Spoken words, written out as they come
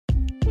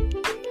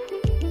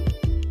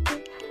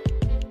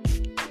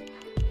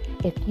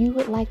If you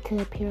would like to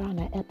appear on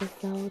an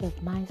episode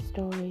of My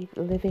Story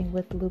Living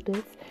with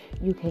Lupus,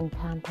 you can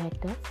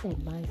contact us at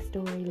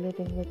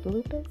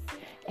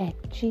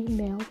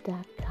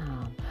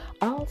mystorylivingwithlupus@gmail.com.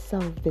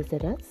 Also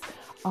visit us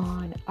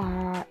on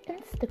our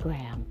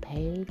Instagram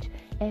page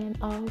and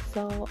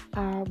also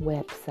our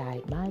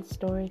website, My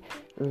Story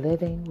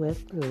Living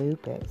with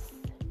Lupus.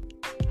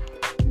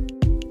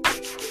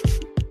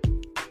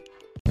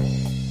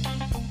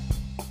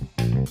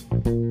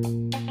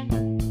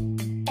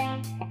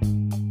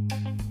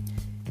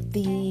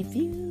 The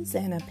views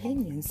and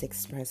opinions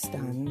expressed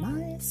on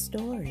My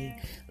Story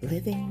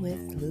Living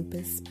with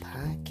Lupus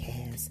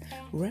podcast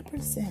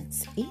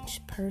represents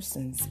each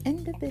person's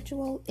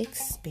individual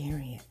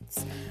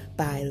experience.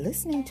 By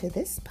listening to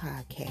this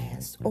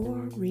podcast or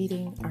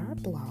reading our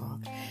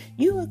blog,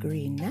 you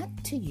agree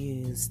not to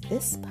use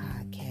this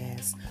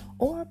podcast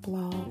or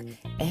blog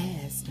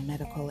as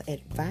medical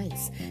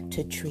advice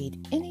to treat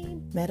any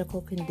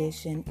medical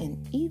condition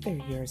in either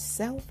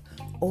yourself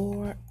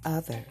or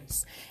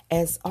others.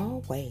 As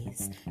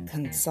always,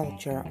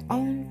 consult your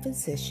own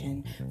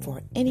physician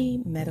for any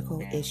medical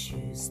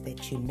issues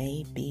that you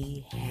may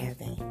be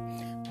having.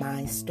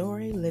 My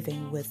Story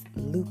Living with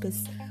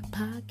Lupus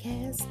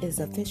podcast is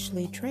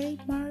officially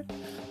trademarked,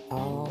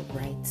 all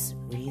rights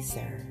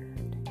reserved.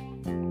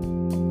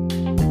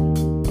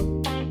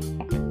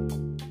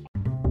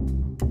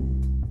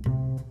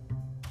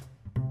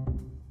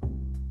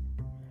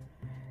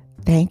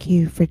 Thank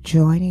you for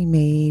joining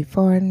me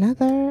for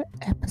another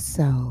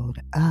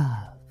episode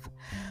of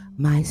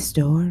My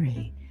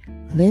Story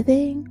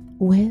Living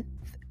with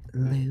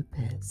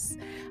Lupus.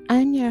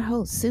 I'm your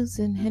host,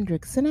 Susan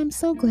Hendricks, and I'm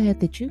so glad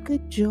that you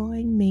could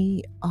join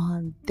me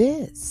on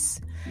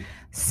this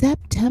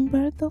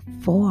September the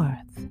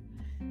 4th,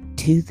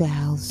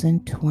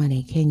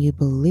 2020. Can you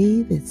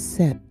believe it's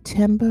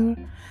September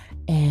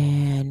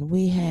and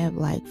we have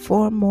like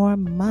 4 more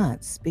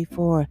months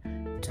before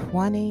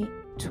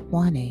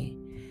 2020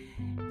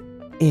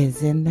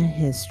 is in the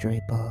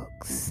history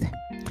books.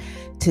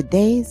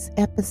 Today's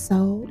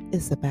episode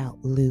is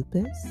about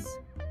lupus,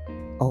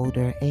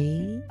 older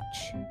age,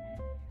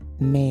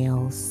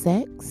 male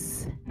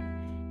sex,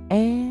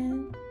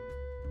 and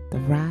the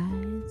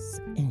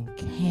rise in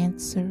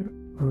cancer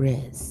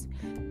risk.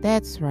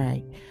 That's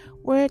right.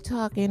 We're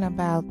talking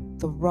about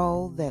the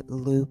role that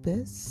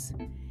lupus,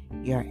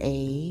 your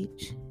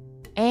age,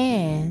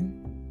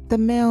 and the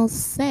male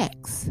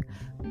sex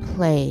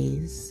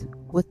plays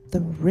with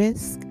the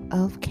risk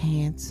of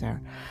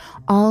cancer.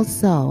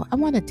 Also, I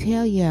want to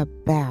tell you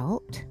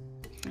about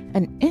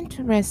an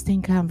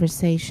interesting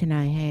conversation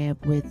I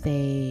had with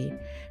a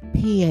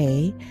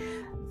PA,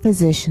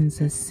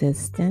 physician's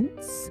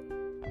assistants,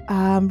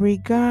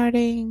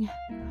 regarding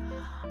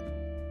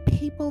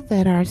people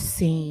that are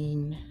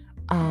seen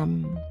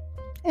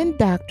in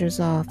doctor's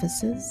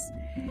offices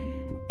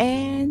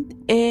and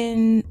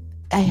in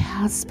a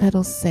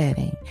hospital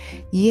setting.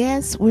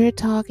 Yes, we're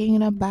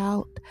talking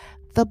about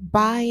the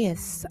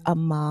bias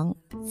among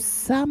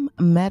some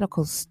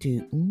medical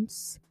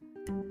students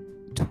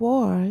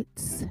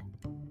towards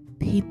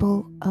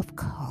people of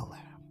color.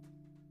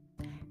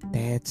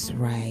 That's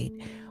right.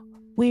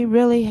 We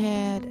really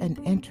had an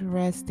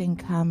interesting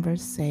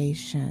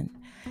conversation,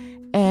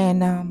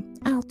 and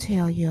I'll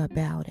tell you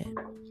about it.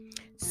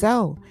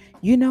 So,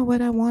 you know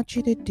what I want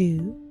you to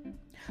do?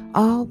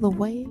 All the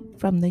way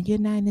from the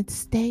United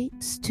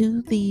States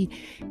to the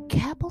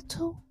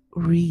capital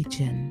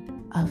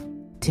region of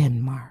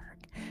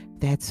Denmark.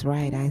 That's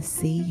right, I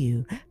see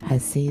you. I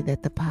see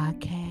that the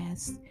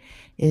podcast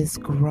is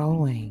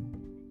growing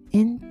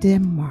in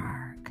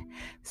Denmark.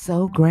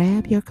 So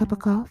grab your cup of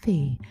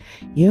coffee,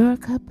 your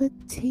cup of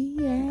tea,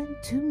 and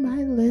to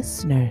my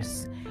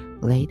listeners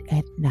late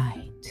at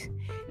night,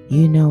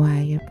 you know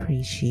I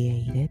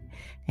appreciate it.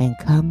 And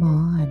come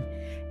on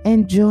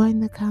and join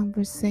the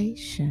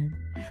conversation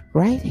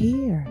right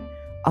here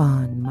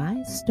on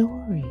My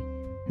Story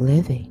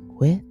Living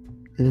with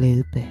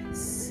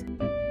Lupus.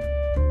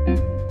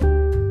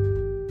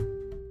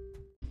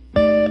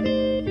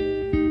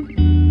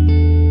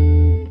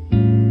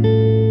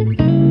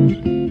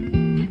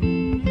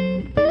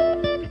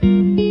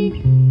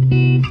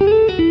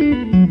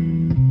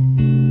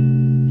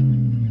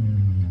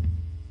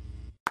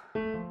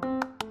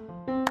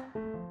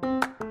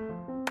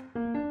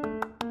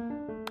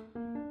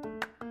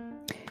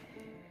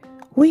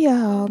 We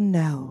all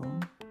know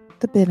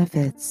the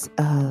benefits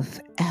of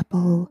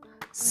apple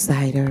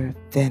cider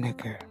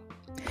vinegar.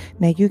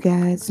 Now, you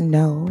guys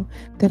know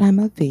that I'm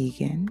a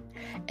vegan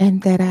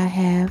and that I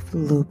have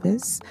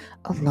lupus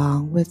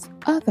along with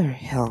other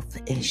health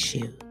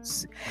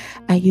issues.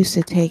 I used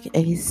to take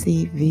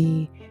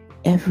ACV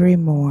every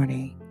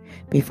morning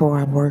before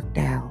I worked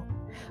out,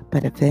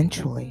 but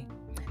eventually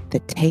the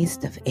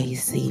taste of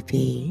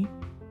ACV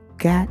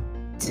got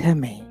to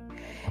me,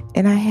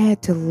 and I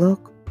had to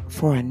look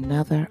for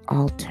another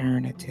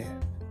alternative.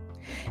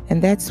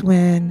 And that's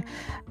when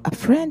a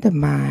friend of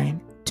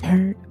mine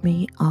turned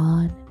me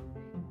on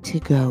to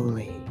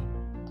Goli.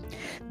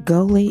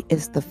 Goli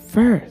is the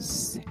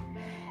first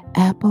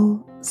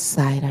apple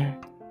cider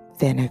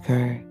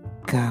vinegar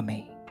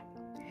gummy.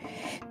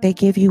 They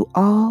give you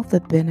all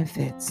the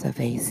benefits of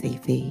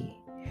ACV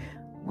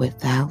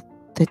without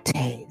the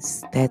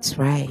taste. That's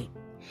right.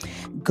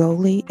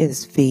 Goli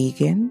is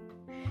vegan,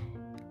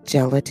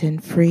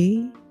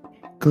 gelatin-free,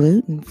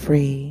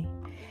 gluten-free,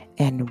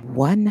 and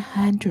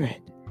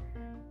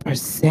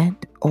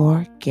 100%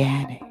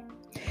 organic.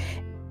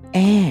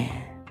 And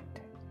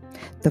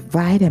the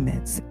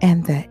vitamins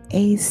and the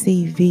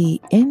ACV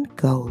in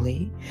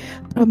Goli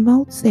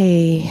promotes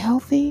a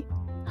healthy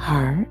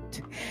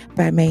heart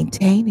by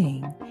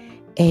maintaining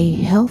a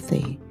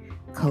healthy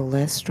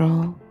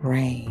cholesterol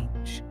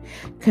range,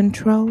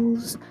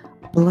 controls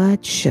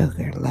blood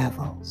sugar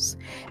levels,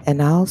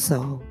 and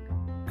also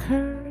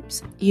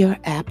curbs your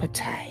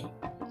appetite.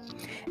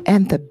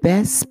 And the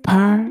best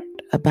part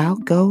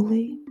about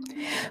Goli,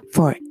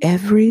 for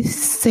every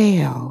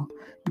cell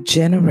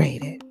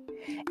generated,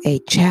 a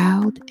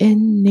child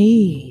in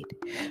need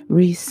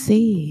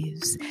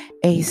receives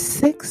a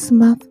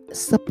 6-month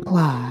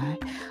supply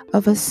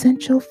of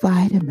essential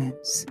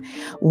vitamins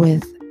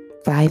with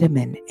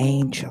Vitamin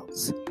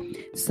Angels.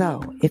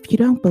 So, if you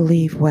don't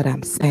believe what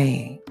I'm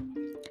saying,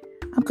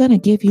 I'm going to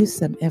give you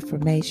some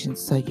information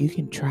so you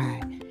can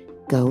try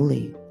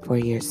Goli for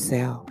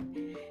yourself.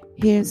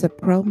 Here's a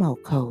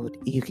promo code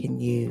you can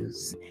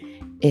use.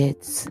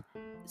 It's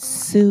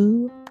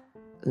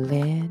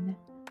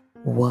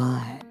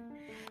SUELYN1.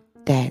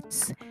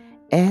 That's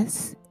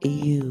SUELYNNE1.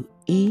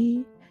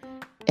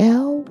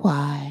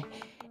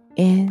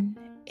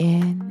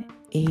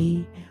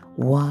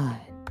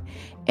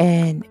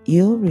 And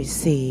you'll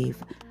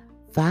receive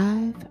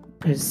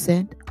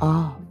 5%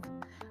 off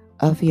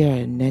of your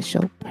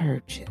initial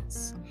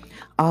purchase.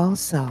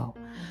 Also,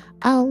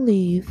 I'll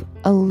leave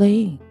a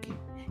link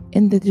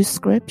in the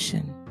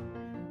description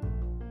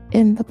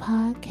in the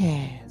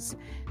podcast.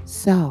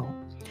 So,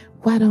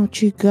 why don't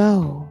you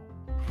go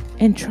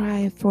and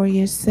try it for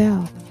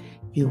yourself?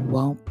 You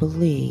won't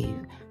believe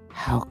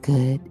how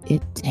good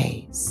it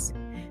tastes.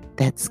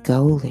 That's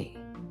Goli.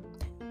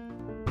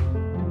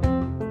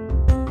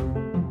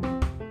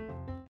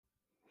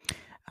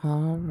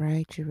 All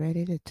right, you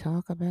ready to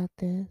talk about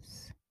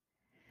this?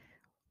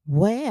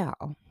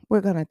 Well,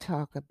 we're going to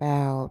talk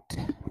about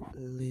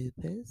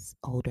lupus,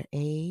 older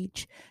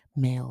age,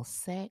 male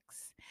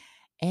sex,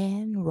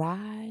 and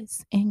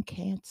rise in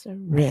cancer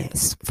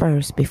risk.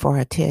 First, before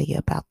I tell you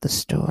about the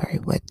story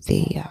with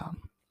the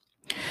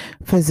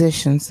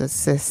physician's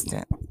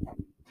assistant.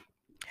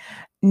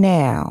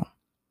 Now,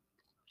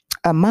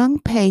 among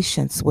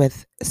patients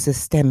with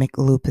systemic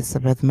lupus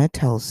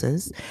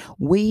erythematosus,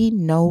 we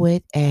know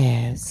it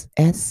as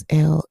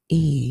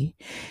SLE,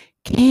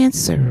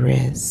 cancer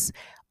risks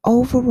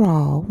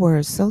overall were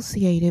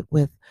associated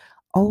with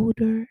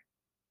older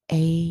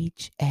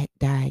age at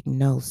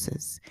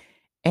diagnosis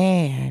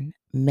and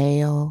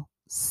male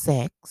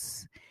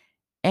sex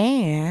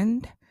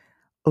and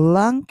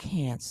lung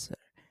cancer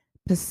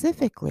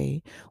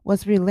specifically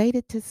was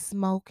related to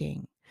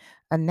smoking.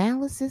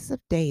 Analysis of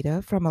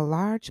data from a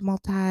large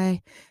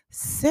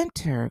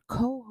multi-center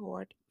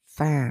cohort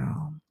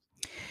found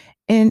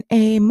in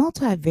a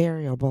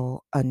multivariable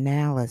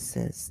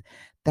analysis,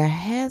 the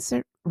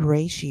hazard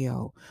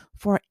ratio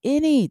for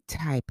any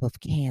type of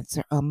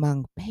cancer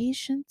among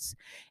patients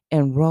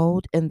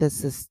enrolled in the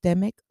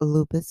Systemic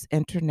Lupus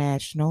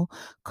International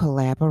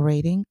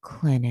Collaborating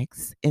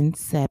Clinics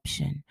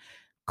Inception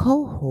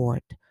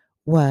cohort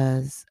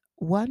was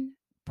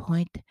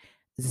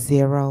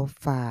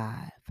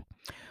 1.05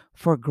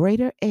 for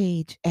greater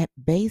age at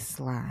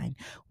baseline,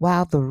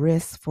 while the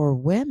risk for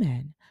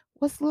women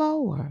was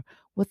lower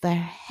with a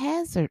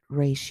hazard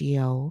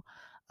ratio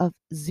of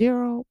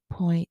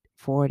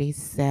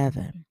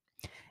 0.47.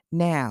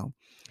 Now,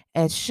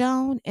 as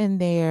shown in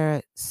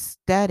their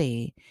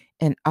study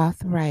in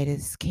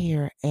arthritis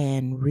care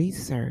and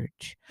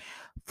research,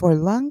 for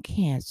lung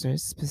cancer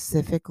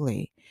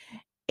specifically,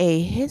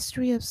 a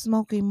history of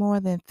smoking more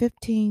than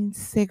 15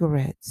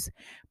 cigarettes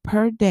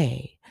per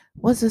day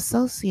was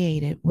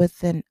associated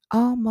with an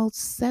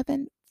almost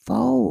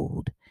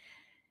 7-fold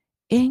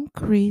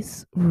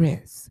increased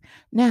risk.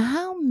 Now,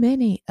 how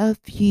many of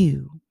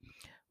you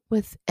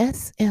with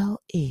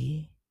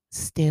SLE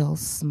still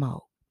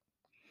smoke?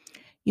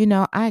 You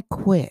know, I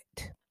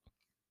quit.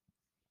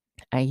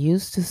 I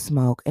used to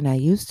smoke, and I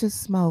used to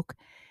smoke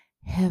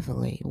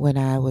heavily when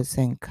I was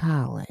in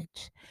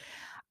college.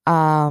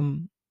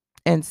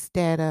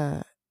 Instead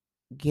of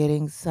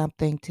getting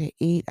something to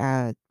eat,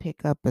 I would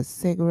pick up a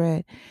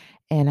cigarette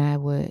and I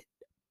would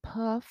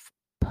puff,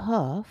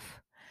 puff,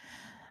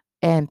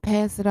 and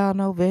pass it on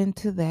over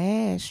into the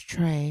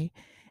ashtray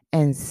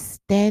and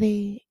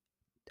steady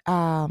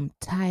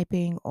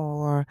typing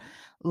or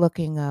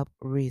looking up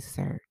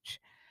research.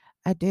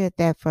 I did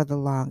that for the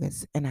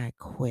longest and I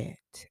quit.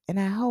 And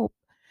I hope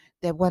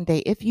that one day,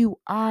 if you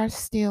are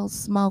still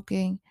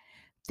smoking,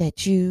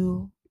 that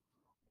you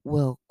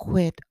will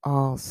quit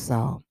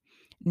also.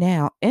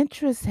 Now,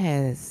 interest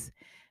has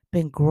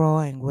been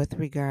growing with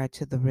regard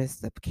to the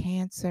risk of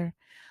cancer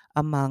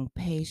among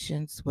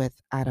patients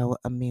with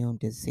autoimmune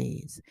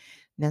disease.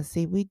 Now,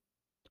 see,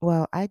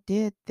 I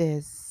did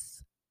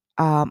this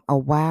a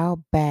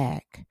while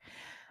back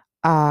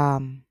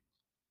um,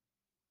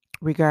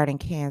 regarding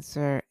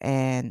cancer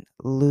and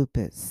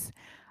lupus,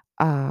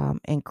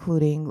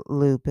 including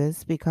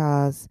lupus,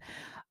 because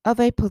of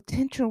a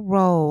potential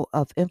role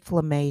of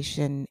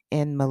inflammation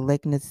in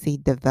malignancy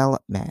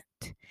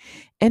development.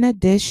 In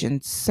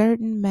addition,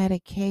 certain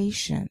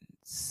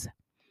medications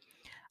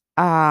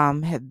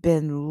have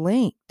been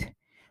linked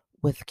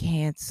with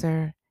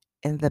cancer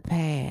in the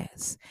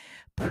past.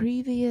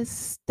 Previous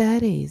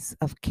studies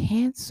of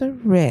cancer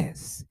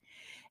risks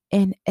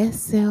in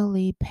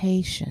SLE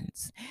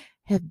patients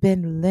have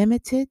been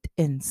limited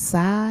in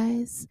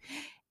size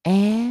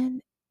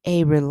and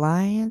a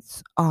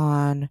reliance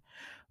on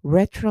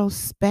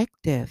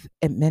retrospective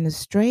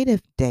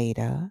administrative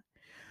data,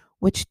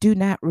 which do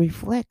not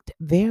reflect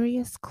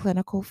various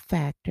clinical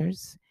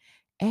factors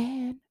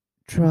and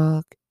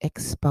drug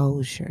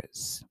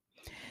exposures.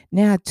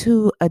 Now,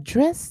 to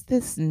address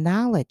this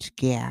knowledge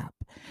gap,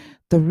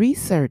 the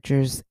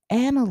researchers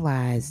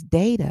analyzed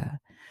data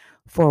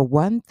for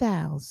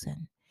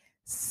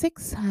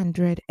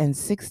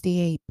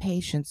 1,668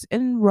 patients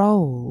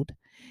enrolled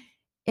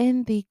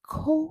in the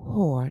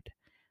cohort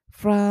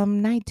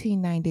from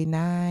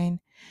 1999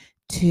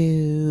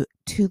 to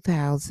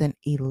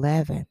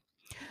 2011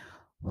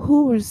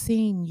 who were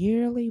seen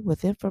yearly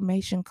with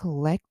information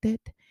collected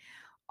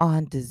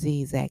on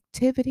disease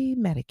activity,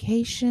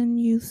 medication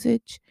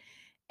usage,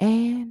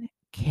 and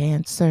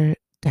cancer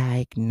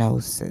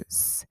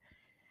diagnosis.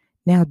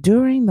 Now,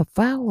 during the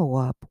follow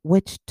up,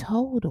 which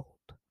totaled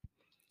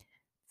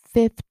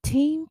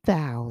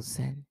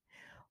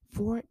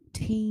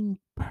 15,014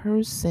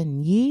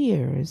 person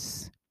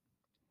years,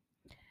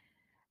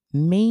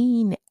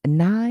 mean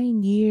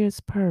 9 years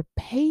per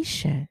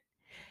patient,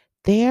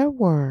 there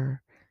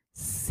were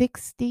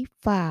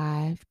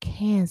 65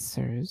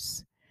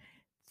 cancers,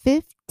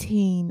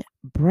 15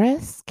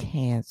 breast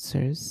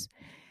cancers,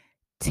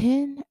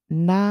 10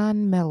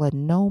 non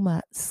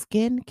melanoma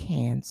skin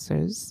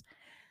cancers,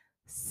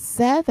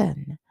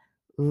 7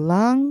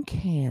 lung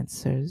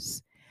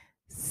cancers,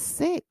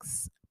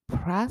 6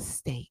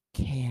 prostate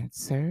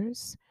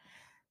cancers,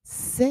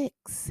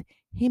 6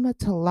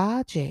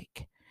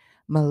 hematologic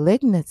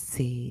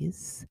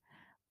malignancies,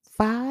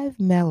 5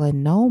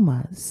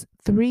 melanomas,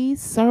 3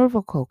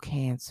 cervical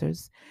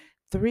cancers,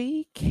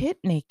 3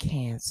 kidney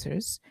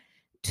cancers,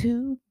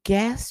 2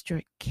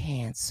 gastric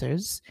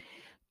cancers,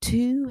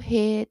 2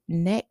 head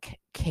neck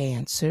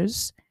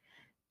cancers,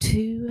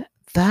 2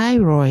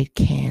 thyroid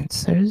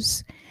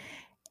cancers,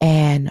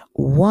 and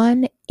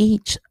 1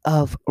 each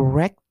of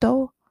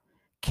rectal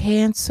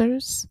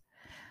cancers,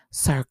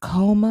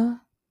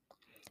 sarcoma,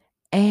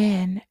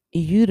 and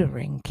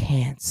uterine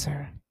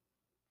cancer.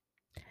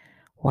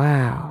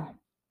 Wow.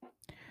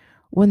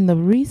 When the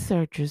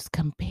researchers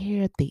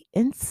compared the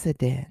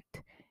incident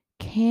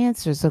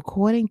cancers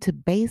according to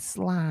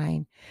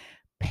baseline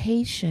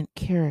patient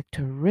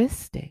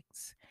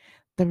characteristics,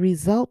 the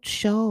results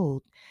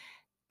showed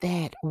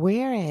that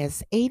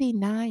whereas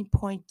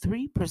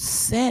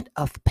 89.3%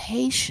 of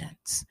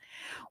patients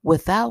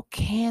without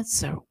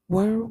cancer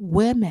were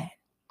women,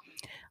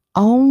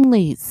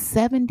 only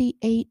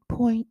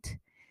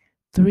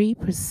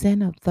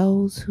 78.3% of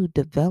those who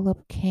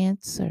developed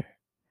cancer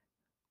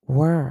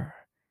were.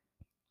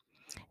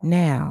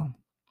 Now,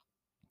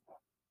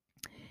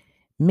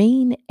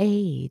 mean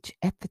age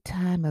at the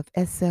time of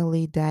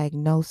SLE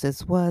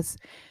diagnosis was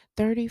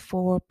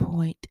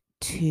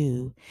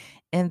 34.2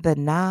 in the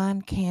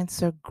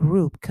non-cancer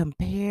group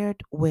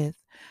compared with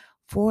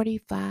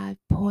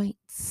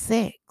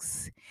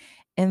 45.6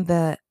 in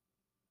the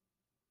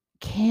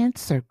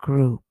cancer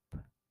group.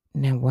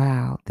 Now,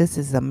 wow, this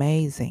is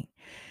amazing.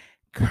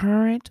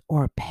 Current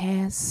or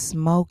past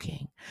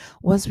smoking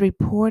was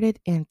reported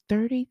in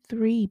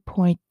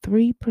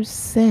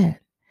 33.3%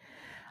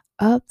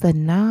 of the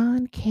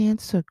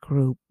non-cancer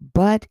group,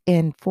 but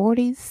in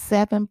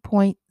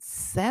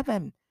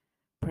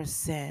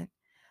 47.7%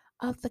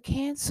 of the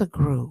cancer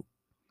group.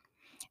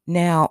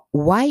 Now,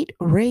 white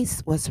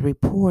race was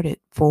reported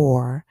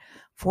for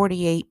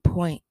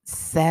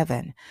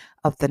 48.7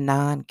 of the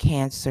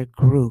non-cancer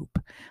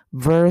group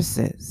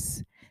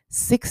versus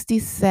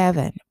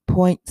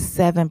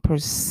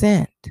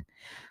 67.7%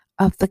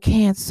 of the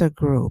cancer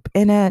group.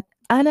 In an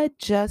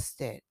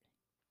unadjusted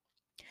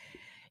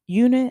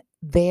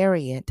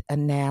univariate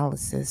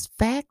analysis,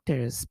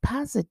 factors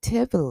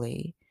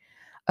positively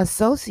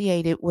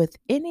associated with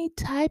any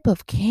type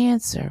of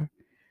cancer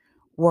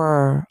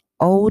were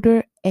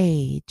older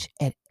age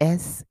at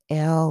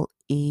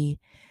SLE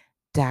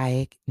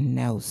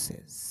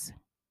diagnosis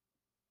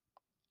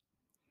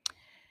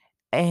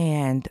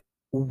and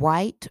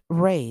white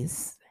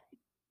race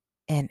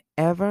and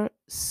ever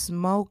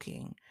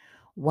smoking,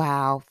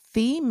 while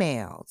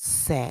female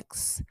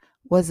sex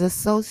was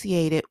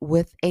associated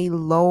with a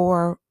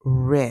lower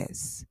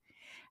risk.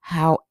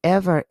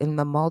 However, in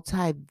the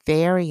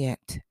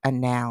multivariate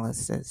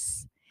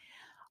analysis,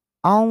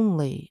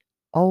 only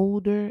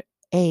older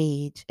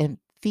age and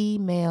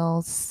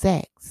female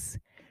sex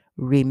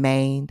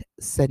remained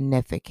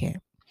significant.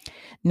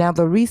 Now,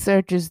 the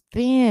researchers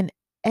then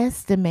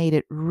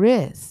estimated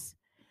risks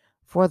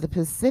for the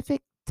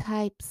specific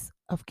types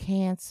of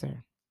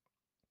cancer.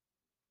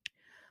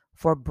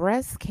 For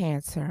breast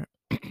cancer,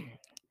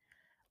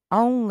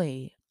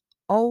 only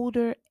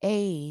older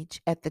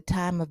age at the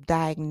time of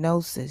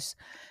diagnosis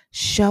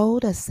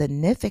showed a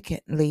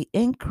significantly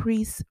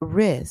increased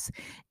risk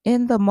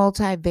in the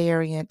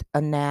multivariate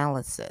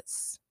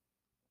analysis,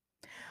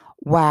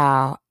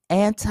 while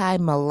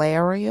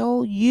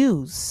anti-malarial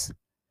use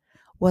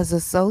was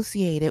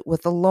associated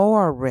with a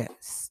lower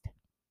risk.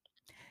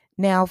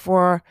 Now,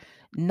 for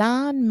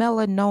non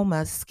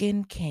melanoma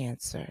skin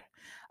cancer,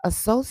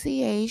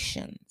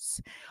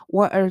 associations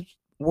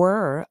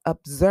were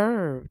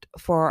observed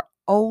for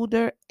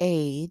older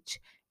age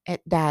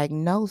at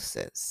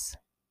diagnosis.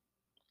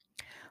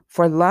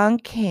 For lung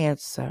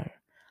cancer,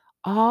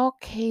 all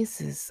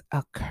cases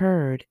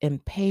occurred in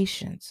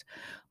patients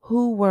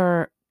who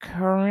were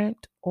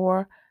current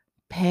or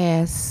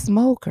past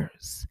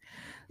smokers.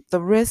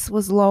 The risk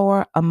was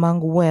lower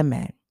among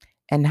women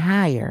and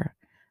higher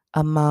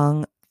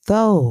among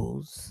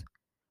those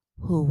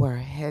who were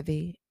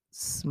heavy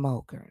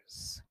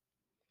smokers.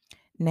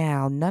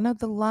 Now, none of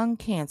the lung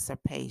cancer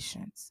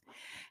patients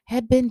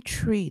had been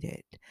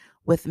treated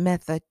with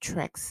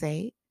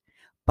methotrexate,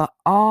 but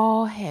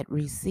all had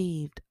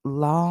received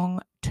long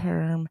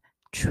term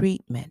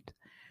treatment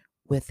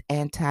with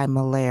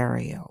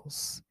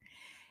antimalarials.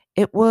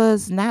 It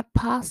was not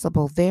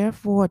possible,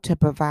 therefore, to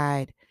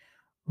provide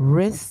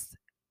risk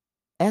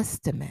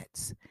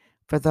estimates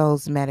for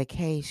those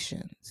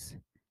medications.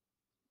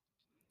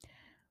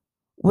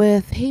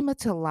 With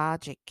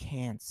hematologic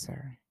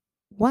cancer,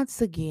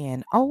 once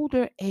again,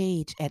 older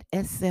age at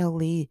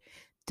SLE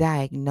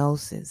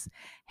diagnosis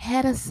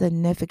had a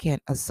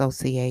significant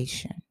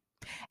association,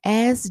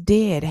 as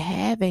did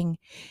having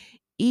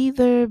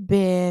either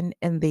been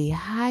in the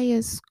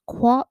highest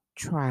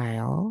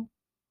quartile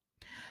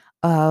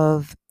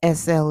of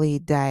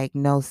SLE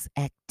diagnosed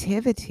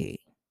activity.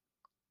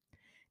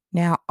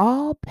 Now,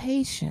 all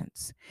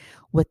patients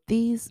with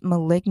these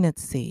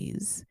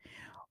malignancies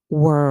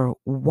were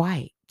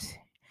white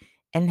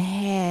and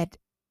had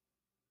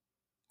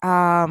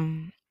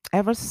um,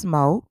 ever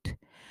smoked,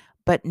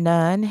 but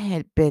none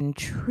had been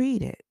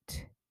treated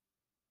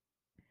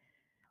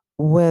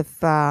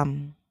with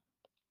a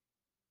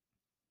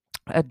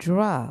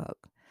drug.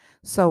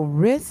 So,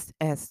 risk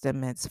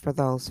estimates for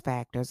those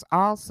factors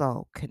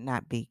also could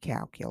not be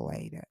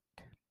calculated.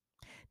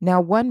 Now,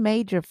 one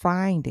major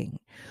finding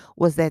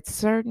was that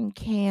certain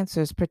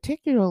cancers,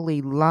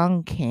 particularly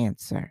lung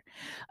cancer,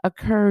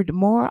 occurred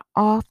more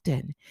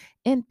often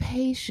in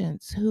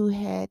patients who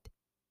had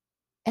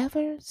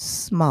ever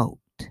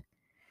smoked.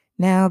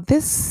 Now,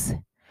 this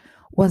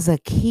was a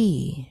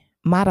key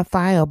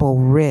modifiable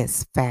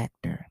risk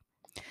factor,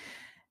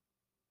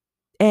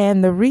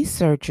 and the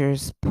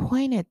researchers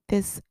pointed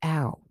this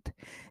out.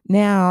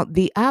 Now,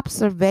 the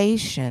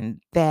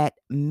observation that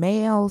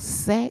male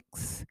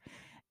sex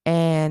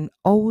and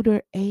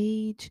older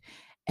age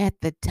at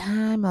the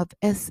time of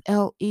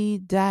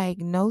SLE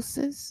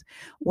diagnosis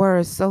were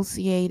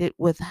associated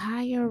with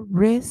higher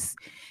risk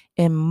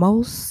in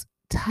most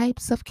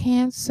types of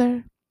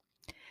cancer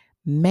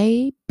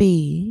may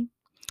be,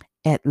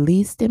 at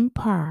least in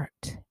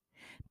part,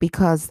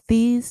 because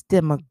these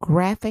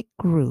demographic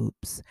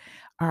groups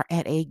are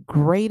at a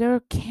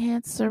greater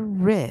cancer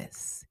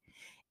risk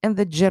in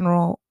the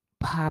general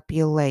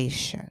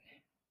population.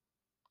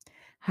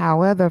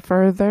 However,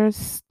 further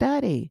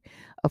study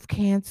of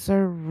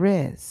cancer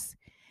risk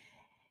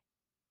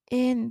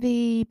in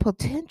the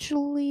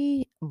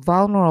potentially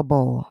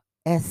vulnerable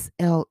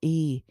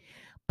SLE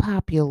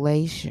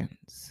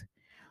populations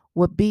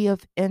would be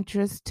of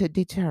interest to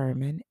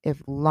determine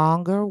if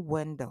longer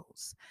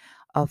windows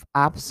of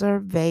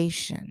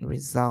observation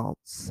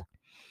results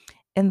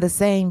in the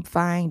same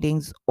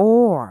findings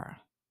or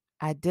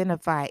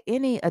identify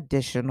any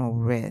additional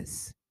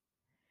risks.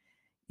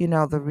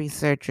 The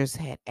researchers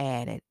had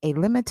added a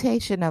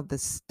limitation of the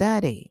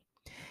study,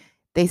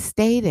 they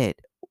stated,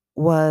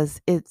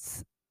 was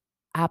its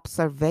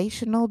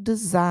observational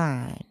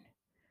design,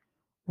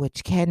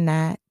 which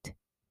cannot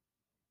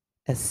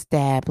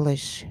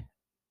establish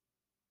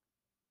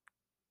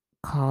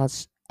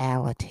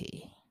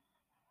causality.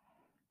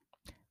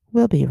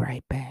 We'll be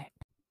right back.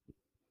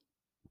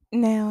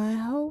 Now, I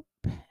hope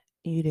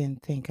you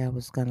didn't think I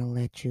was going to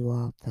let you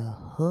off the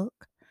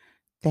hook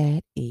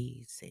that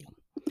easy.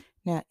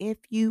 Now, if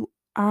you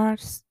are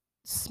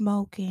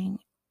smoking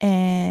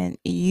and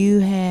you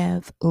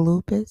have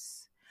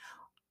lupus,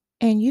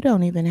 and you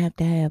don't even have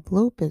to have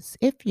lupus.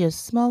 If you're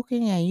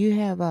smoking and you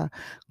have a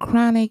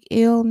chronic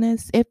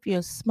illness, if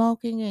you're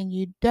smoking and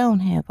you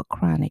don't have a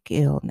chronic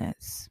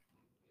illness,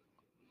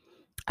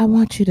 I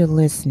want you to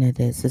listen to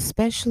this,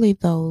 especially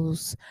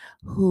those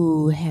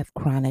who have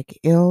chronic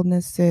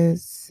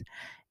illnesses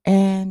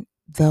and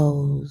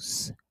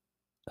those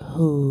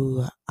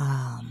who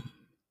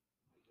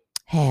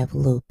have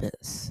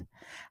lupus.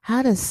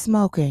 How does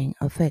smoking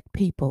affect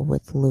people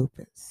with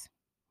lupus?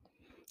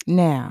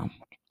 Now,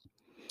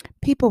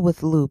 people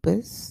with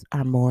lupus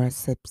are more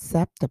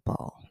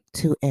susceptible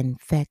to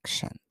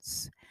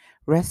infections.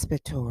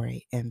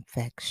 Respiratory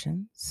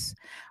infections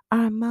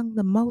are among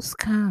the most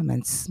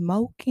common.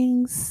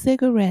 Smoking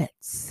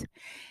cigarettes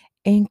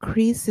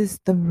increases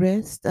the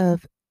risk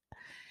of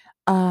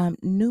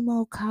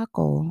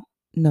pneumococcal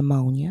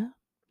pneumonia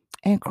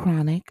and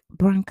chronic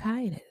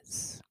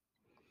bronchitis.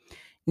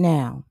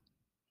 Now,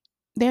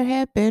 there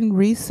have been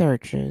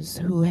researchers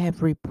who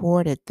have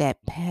reported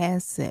that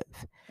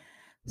passive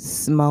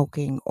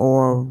smoking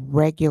or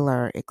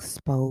regular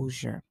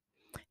exposure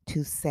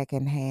to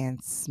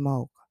secondhand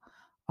smoke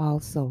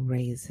also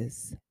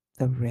raises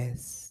the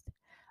risk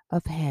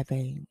of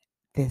having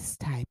this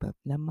type of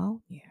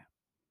pneumonia.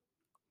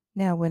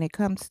 Now, when it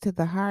comes to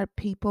the heart,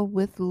 people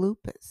with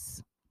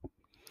lupus,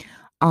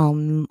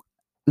 on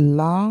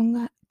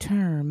long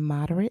term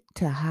moderate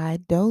to high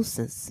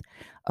doses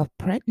of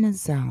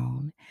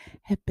prednisone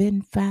have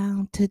been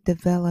found to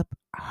develop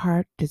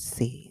heart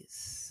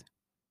disease.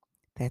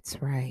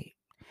 That's right.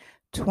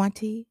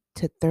 20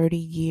 to 30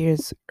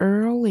 years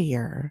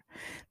earlier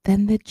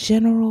than the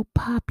general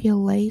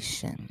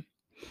population.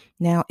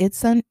 Now,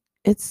 it's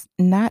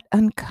not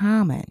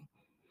uncommon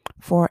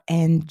for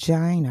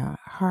angina,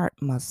 heart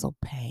muscle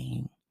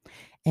pain,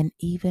 and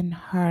even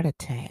heart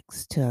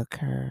attacks to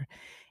occur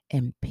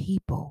in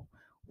people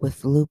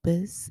with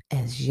lupus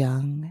as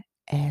young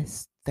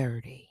as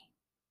 30.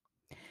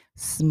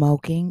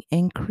 Smoking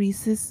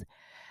increases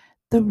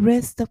the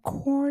risk of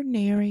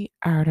coronary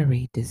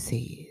artery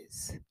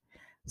disease.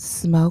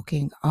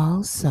 Smoking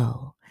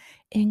also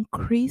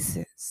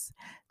increases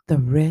the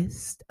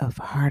risk of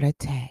heart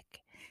attack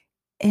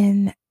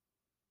and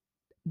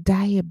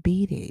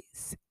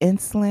diabetes,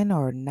 insulin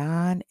or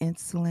non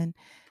insulin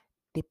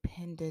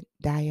dependent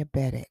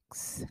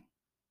diabetics.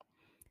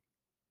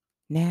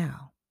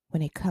 Now,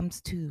 when it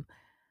comes to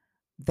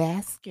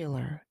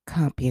vascular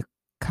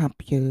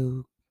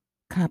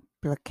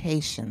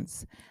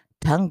complications,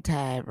 tongue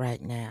tied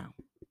right now.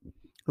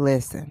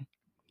 Listen,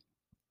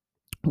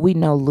 we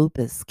know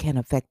lupus can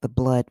affect the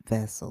blood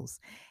vessels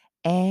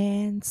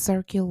and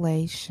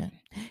circulation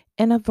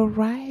in a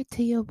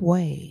variety of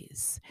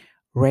ways.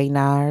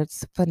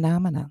 Raynaud's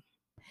phenomenon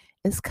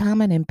is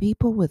common in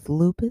people with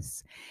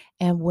lupus,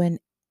 and when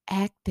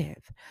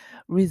active,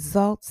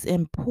 results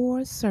in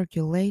poor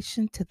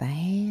circulation to the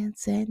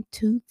hands and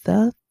to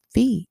the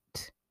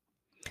feet.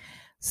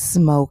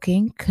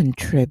 Smoking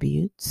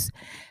contributes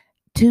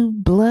to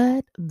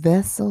blood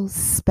vessel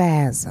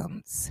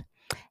spasms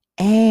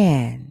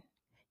and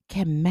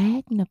can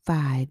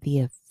magnify the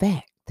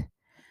effect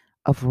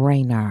of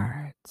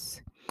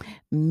Raynaud's,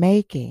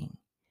 making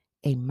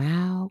a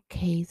mild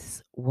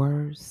case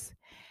worse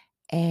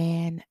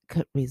and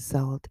could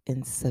result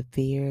in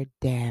severe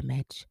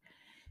damage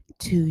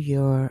to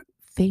your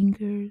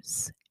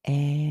fingers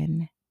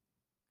and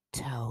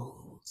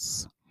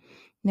toes.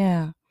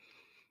 Now,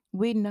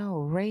 we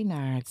know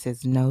Raynaud's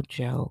is no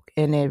joke,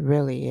 and it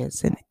really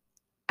isn't.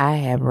 I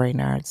have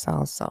Raynaud's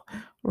also.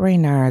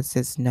 Raynaud's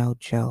is no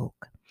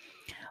joke.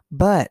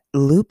 But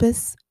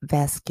lupus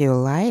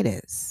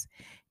vasculitis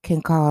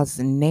can cause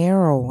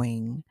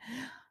narrowing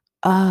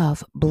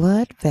of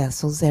blood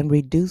vessels and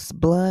reduce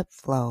blood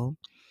flow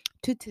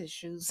to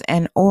tissues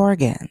and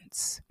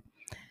organs.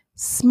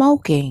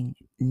 Smoking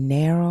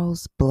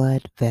narrows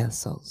blood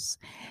vessels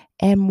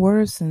and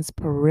worsens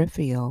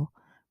peripheral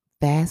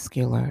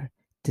vascular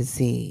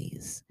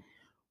disease,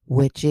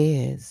 which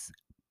is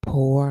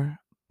poor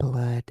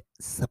blood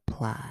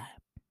supply.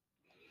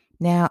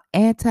 Now,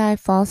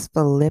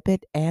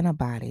 antiphospholipid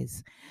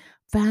antibodies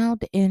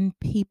found in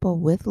people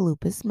with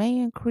lupus may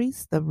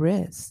increase the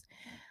risk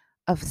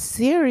of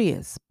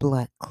serious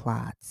blood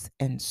clots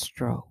and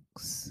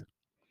strokes.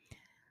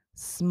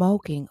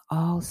 Smoking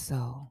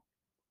also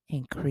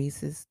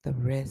increases the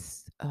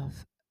risk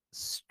of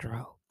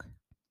stroke.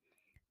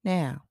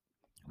 Now,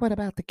 what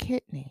about the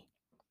kidney?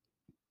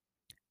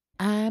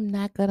 I'm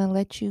not going to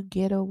let you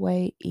get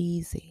away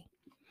easy.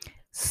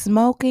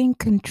 Smoking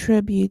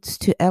contributes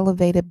to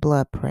elevated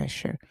blood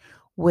pressure,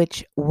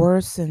 which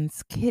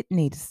worsens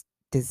kidney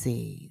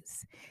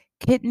disease.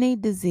 Kidney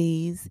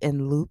disease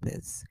and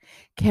lupus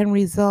can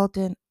result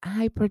in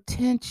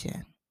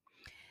hypertension.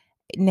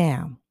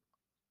 Now,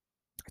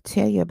 I'll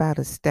tell you about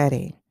a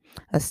study.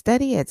 A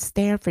study at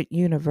Stanford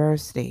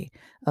University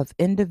of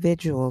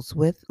individuals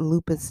with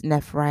lupus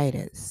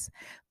nephritis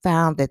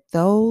found that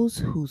those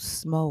who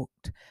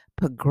smoked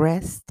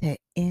progressed to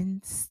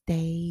end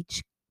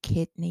stage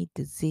kidney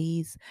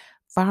disease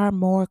far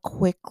more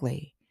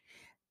quickly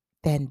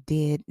than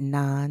did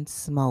non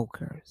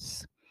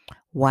smokers.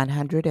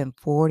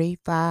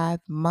 145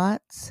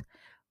 months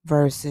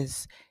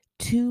versus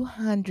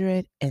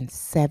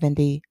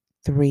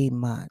 273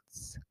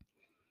 months.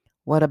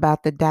 What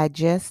about the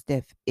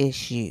digestive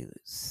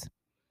issues?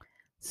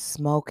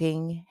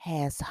 Smoking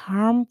has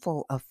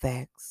harmful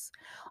effects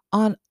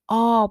on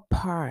all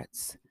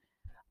parts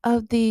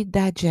of the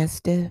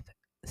digestive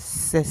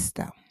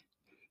system,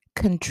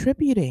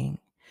 contributing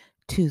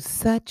to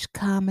such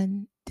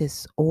common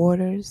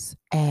disorders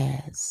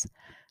as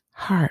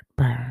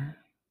heartburn.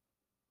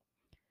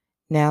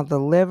 Now, the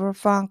liver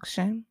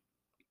function.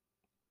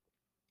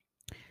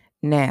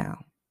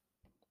 Now,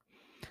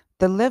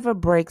 the liver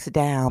breaks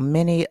down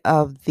many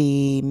of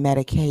the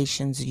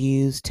medications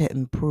used to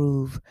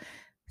improve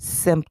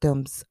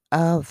symptoms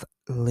of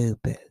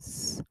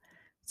lupus.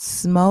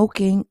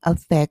 Smoking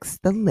affects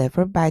the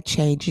liver by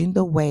changing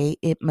the way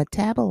it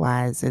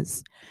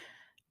metabolizes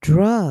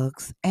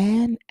drugs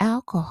and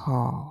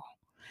alcohol.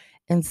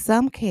 In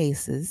some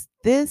cases,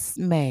 this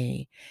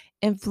may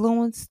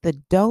influence the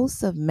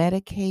dose of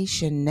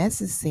medication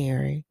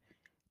necessary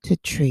to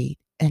treat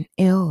an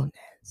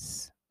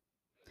illness.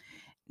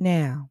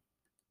 Now,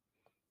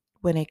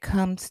 when it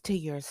comes to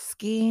your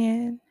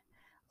skin,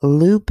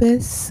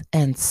 lupus,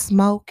 and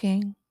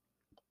smoking,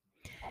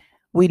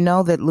 we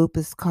know that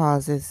lupus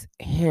causes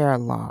hair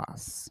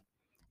loss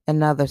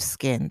and other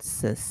skin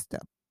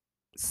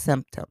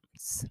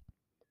symptoms.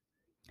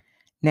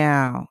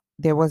 Now,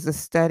 there was a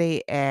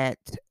study at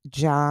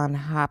Johns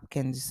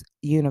Hopkins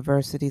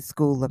University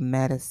School of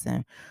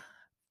Medicine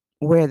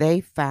where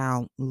they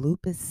found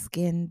lupus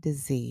skin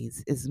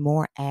disease is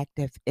more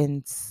active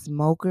in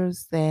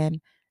smokers than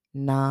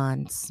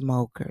non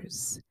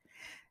smokers.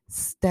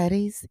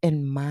 Studies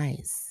in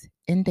mice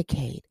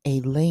indicate a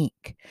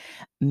link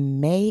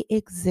may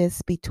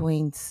exist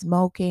between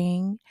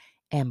smoking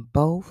and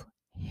both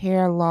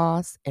hair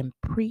loss and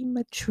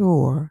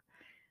premature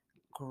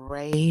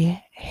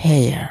gray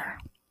hair.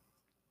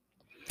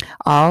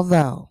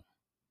 Although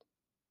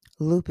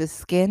lupus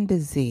skin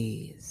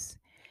disease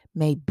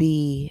may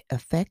be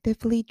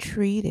effectively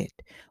treated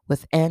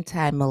with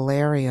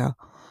anti-malaria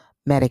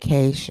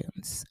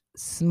medications,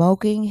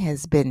 smoking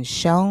has been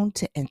shown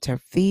to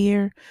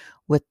interfere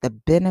with the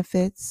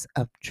benefits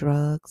of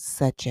drugs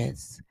such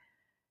as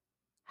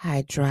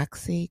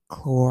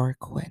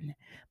hydroxychloroquine,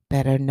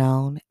 better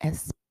known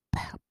as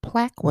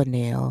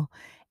Plaquenil,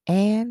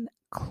 and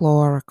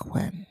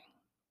chloroquine.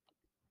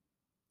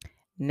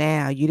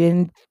 Now, you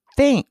didn't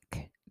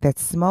think that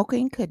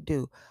smoking could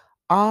do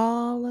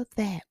all of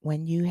that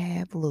when you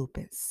have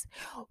lupus.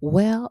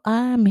 Well,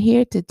 I'm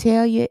here to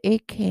tell you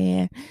it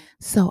can,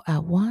 so I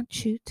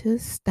want you to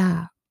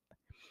stop.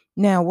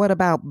 Now, what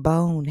about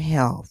bone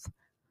health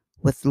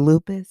with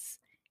lupus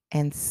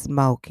and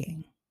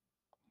smoking?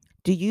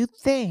 Do you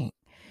think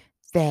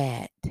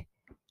that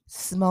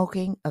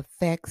smoking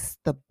affects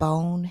the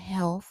bone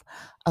health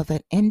of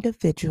an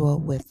individual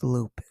with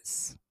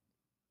lupus?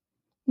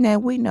 Now,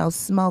 we know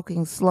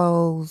smoking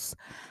slows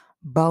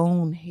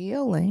bone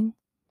healing.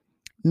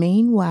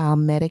 Meanwhile,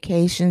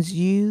 medications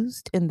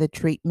used in the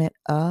treatment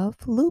of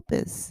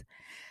lupus,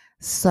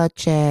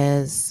 such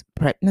as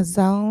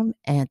prednisone,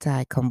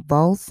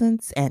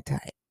 anticonvulsants,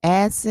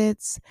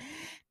 antacids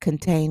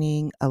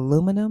containing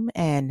aluminum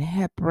and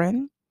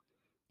heparin,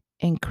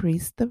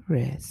 increase the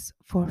risk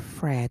for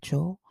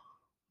fragile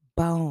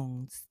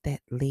bones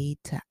that lead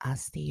to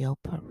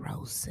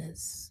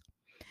osteoporosis.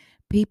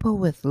 People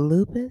with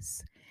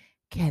lupus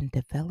can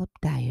develop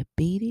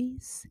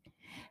diabetes,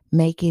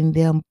 making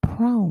them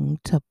prone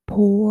to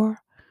poor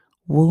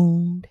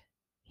wound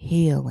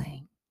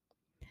healing.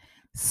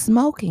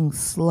 Smoking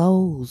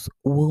slows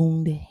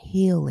wound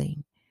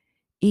healing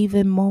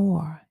even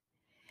more.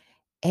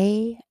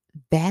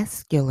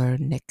 Avascular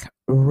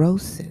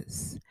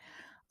necrosis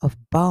of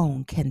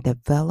bone can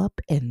develop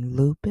in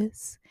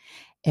lupus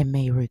and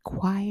may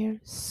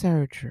require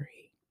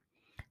surgery.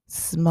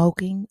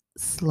 Smoking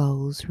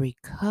slows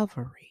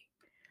recovery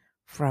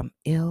from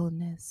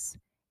illness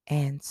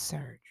and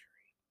surgery.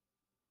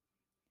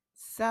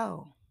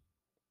 So,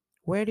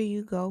 where do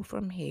you go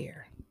from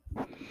here?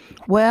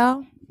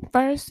 Well,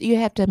 first you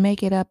have to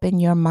make it up in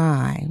your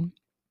mind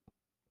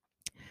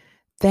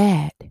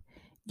that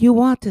you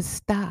want to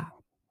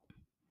stop.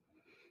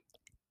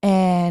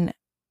 And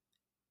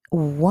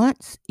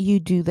once you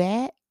do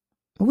that,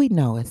 we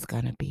know it's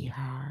going to be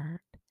hard.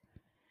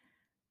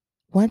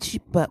 Once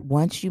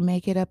you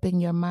make it up in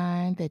your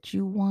mind that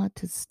you want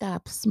to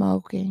stop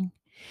smoking,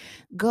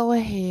 go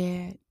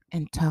ahead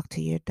and talk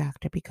to your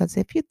doctor, because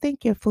if you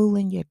think you're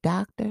fooling your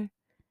doctor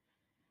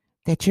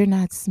that you're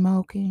not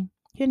smoking,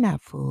 you're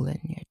not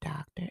fooling your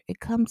doctor. It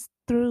comes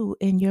through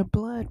in your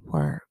blood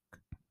work.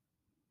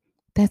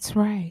 That's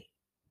right.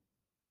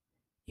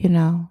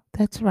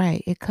 That's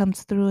right. It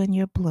comes through in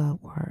your blood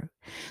work.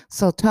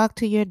 So talk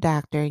to your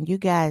doctor and you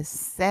guys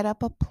set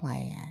up a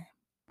plan.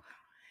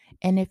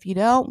 And if you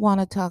don't want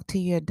to talk to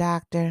your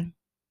doctor,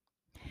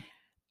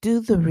 do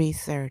the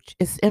research.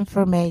 It's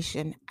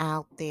information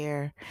out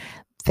there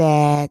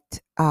that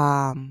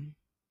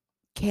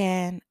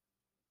can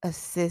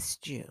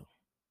assist you.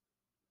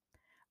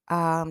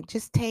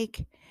 Just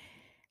take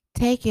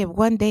it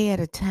one day at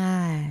a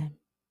time,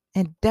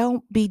 and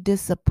don't be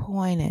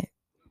disappointed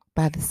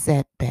by the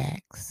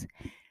setbacks.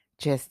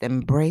 Just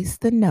embrace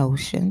the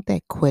notion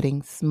that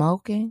quitting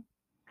smoking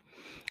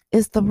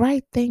is the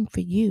right thing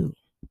for you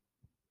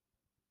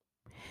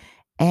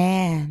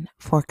and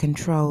for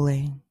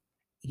controlling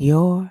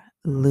your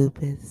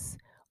lupus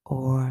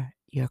or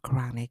your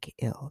chronic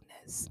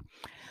illness.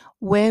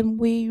 When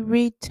we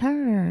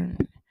return,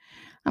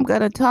 I'm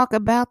going to talk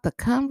about the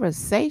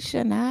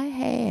conversation I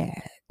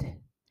had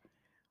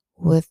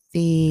with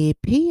the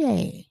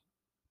PA.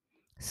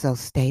 So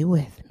stay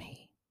with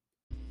me.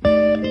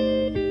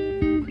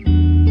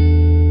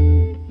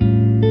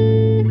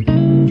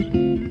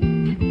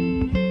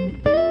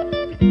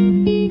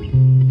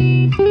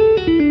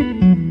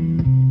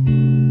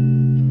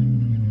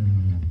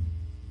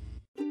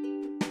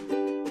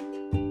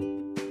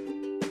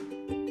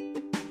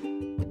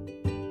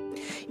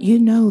 You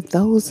know,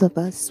 those of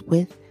us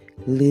with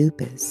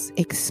lupus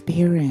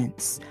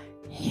experience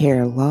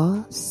hair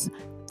loss,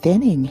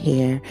 thinning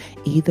hair,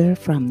 either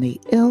from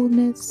the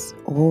illness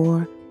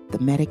or the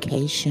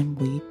medication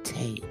we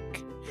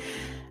take.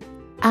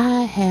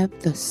 I have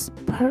this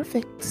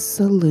perfect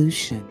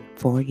solution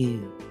for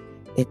you.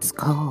 It's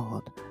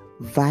called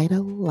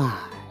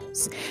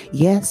Vitalize.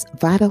 Yes,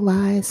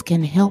 Vitalize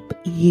can help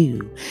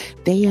you.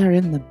 They are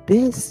in the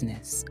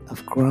business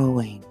of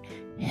growing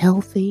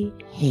healthy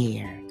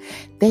hair.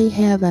 They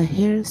have a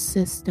hair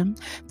system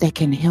that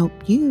can help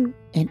you,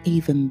 and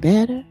even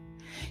better,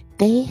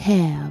 they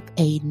have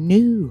a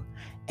new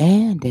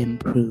and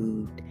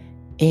improved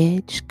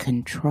edge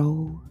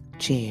control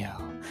gel.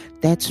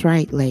 That's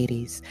right,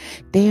 ladies.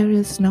 There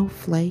is no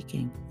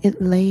flaking. It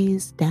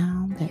lays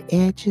down the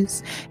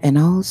edges and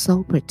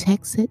also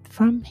protects it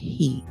from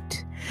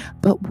heat.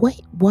 But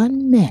wait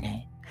 1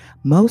 minute.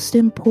 Most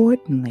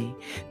importantly,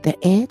 the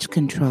edge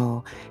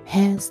control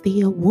has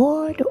the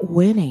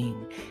award-winning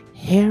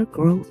hair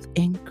growth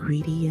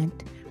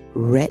ingredient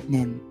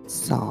retin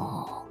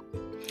sol.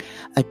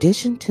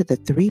 Addition to the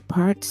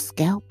 3-part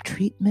scalp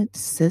treatment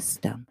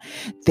system,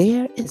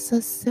 there is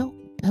a silk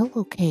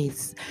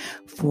pillowcase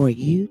for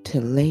you to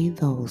lay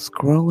those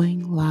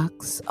growing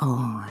locks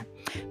on.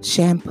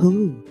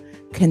 Shampoo,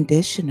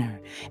 conditioner,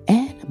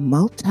 and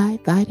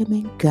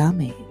multivitamin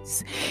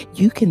gummies.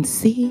 You can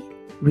see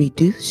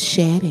reduced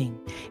shedding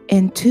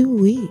in 2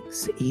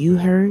 weeks. You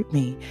heard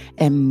me.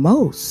 And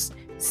most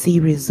see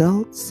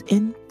results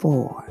in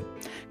 4.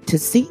 To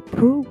see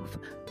proof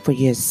for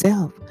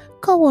yourself,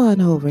 go on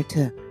over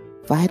to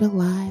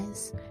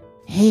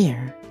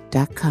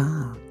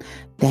vitalizehair.com.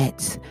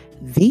 That's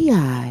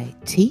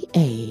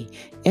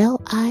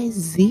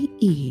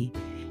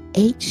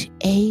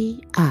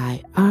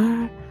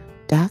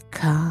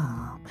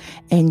vitalizehair.com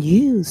and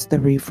use the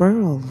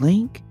referral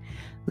link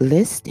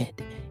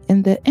listed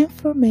in the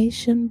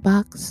information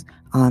box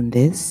on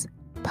this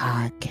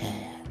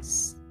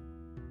podcast.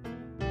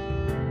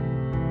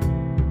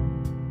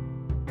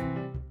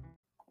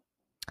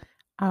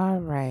 All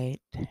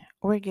right,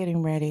 we're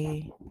getting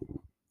ready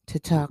to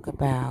talk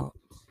about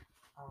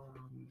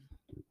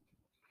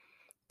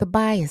the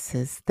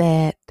biases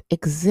that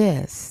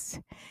exist,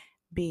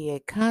 be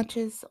it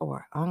conscious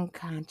or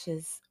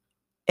unconscious,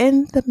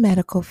 in the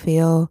medical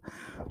field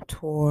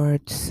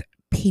towards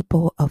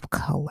people of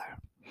color.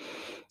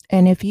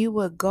 And if you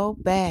would go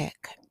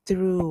back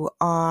through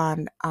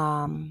on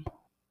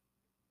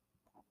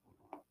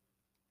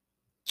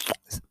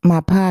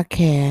my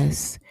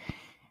podcast,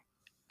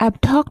 I've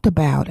talked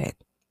about it.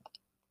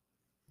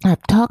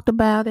 I've talked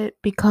about it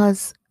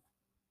because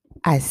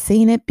I've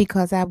seen it,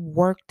 because I've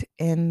worked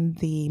in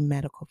the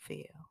medical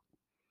field.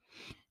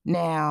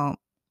 Now,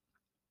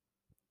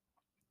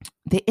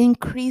 the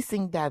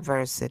increasing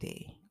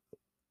diversity,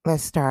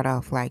 let's start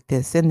off like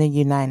this, in the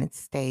United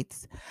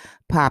States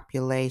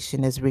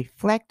population is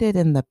reflected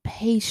in the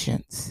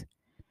patients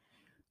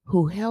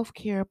who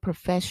healthcare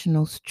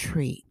professionals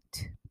treat.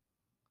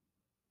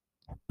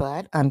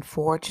 But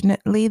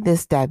unfortunately,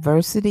 this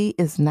diversity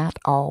is not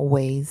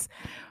always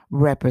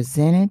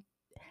represented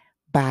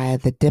by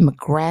the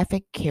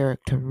demographic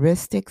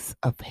characteristics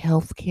of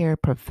healthcare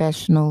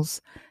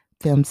professionals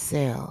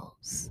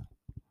themselves.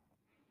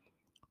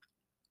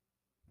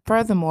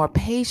 Furthermore,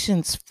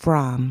 patients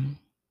from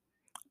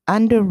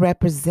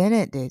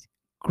underrepresented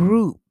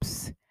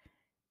groups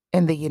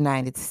in the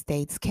United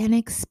States can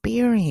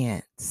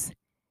experience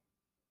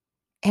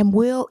and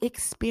will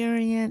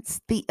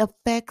experience the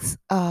effects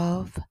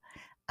of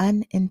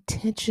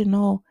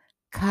unintentional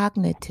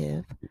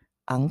cognitive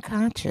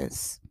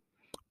unconscious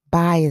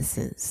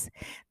biases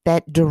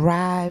that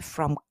derive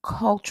from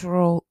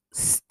cultural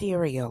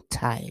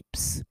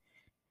stereotypes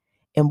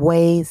in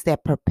ways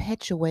that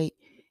perpetuate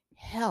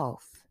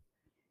health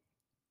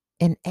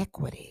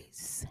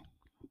inequities.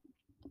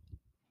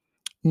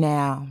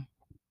 Now,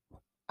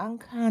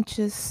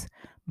 unconscious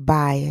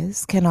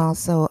bias can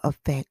also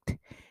affect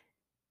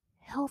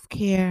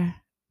healthcare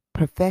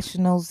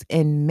professionals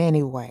in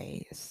many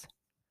ways,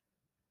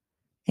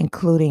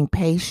 including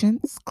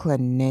patients,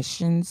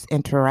 clinicians,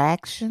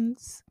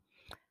 interactions,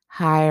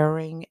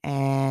 hiring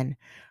and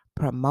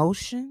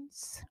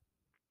promotions,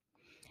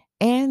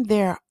 and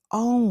their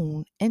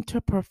own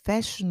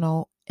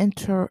interprofessional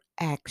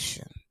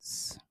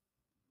interactions.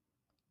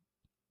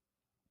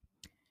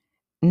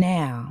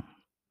 Now,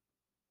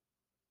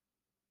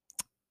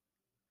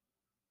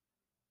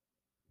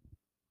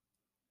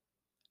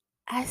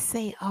 I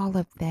say all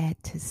of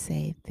that to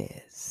say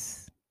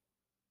this.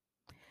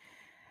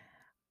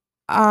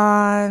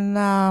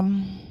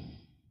 On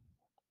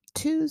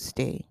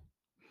Tuesday,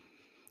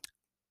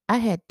 I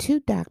had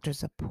two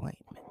doctor's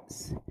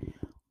appointments.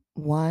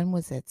 One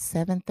was at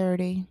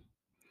 7:30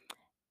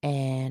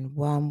 and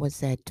one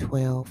was at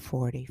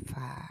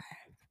 12:45.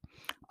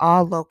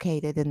 All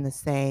located in the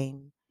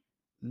same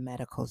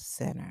medical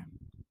center.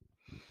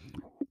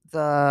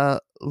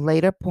 The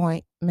late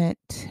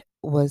appointment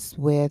was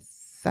with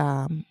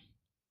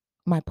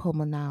my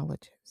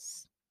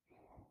pulmonologist.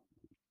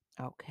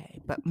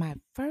 Okay, but my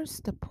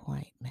first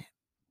appointment,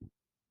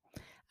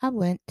 I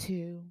went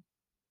to,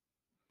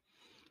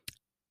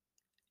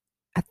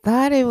 I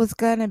thought it was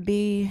going to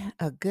be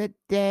a good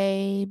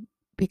day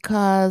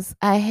because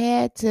I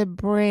had to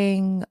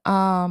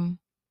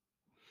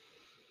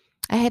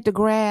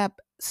grab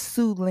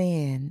Sue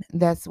Lynn.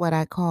 That's what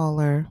I call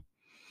her.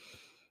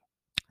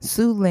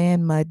 Sue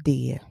Lynn, my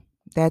dear.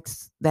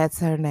 That's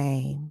her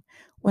name.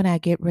 When I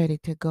get ready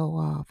to go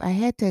off, I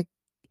had to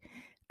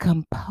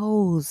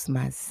compose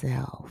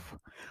myself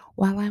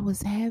while I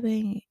was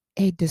having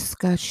a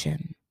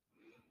discussion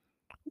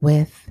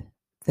with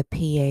the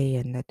PA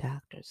in the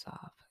doctor's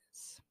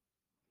office.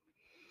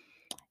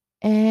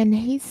 And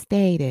he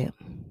stated,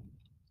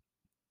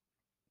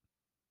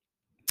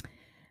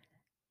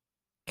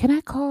 "Can I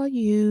call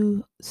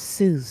you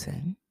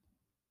Susan?"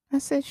 I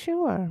said,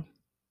 "Sure."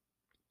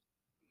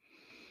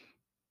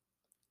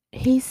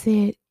 He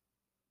said,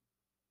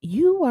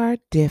 "You are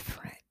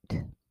different."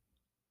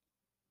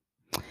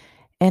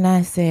 And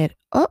I said,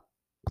 "Oh,"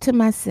 to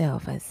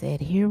myself, I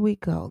said, "Here we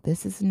go.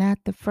 This is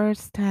not the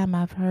first time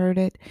I've heard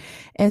it."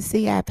 And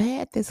see, I've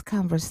had this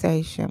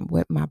conversation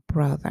with my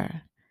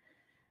brother.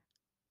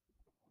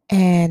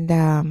 And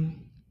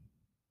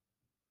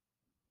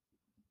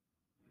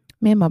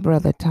me and my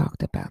brother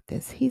talked about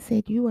this. He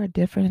said, "You are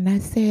different." And I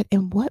said,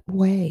 "In what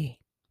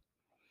way?"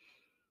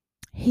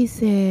 He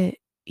said,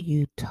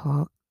 "You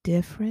talk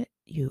different,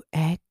 you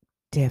act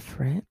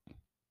different."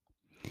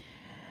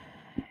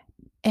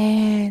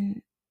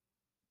 And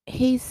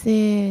he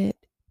said,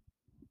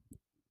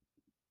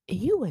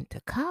 "You went to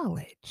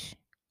college."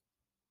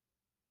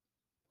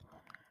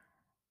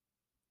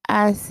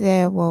 I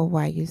said, "Well,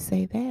 why you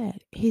say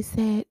that?" He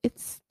said,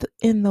 "It's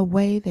in the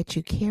way that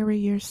you carry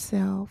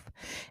yourself,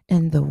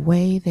 in the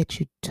way that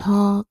you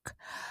talk.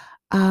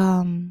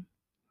 Um,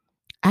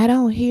 I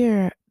don't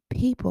hear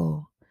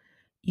people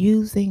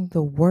using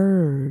the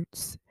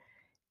words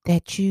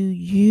that you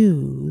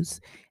use."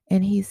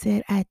 And he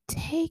said, "I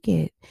take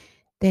it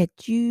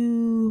that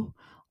you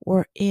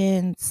were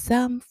in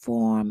some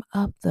form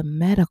of the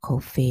medical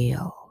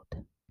field."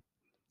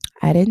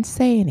 I didn't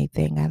say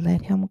anything. I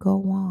let him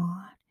go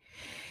on.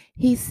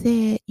 He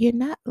said, "You're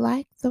not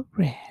like the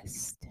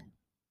rest."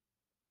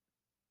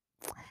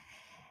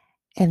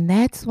 And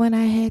that's when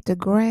I had to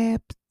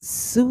grab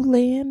Sue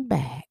Lynn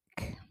back.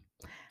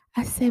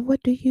 I said,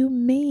 "What do you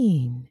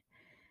mean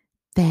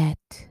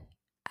that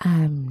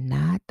I'm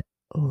not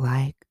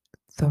like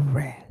the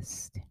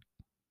rest?"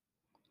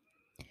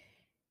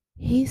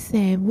 He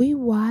said, "We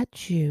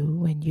watch you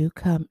when you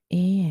come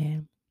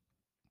in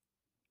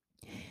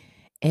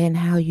and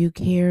how you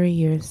carry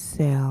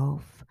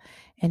yourself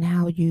and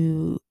how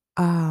you,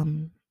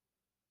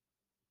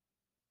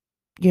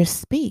 your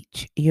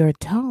speech, your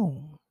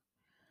tone."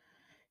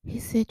 He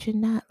said, "You're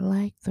not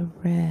like the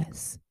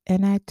rest."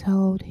 And I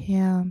told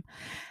him,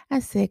 I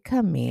said,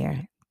 "Come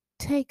here,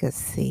 take a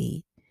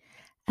seat."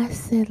 I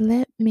said,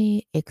 "Let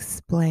me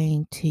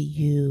explain to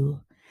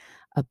you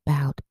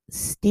about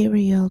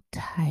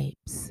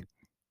stereotypes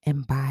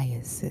and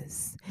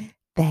biases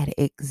that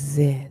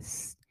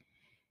exist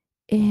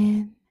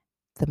in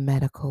the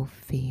medical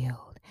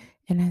field."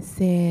 And I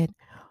said,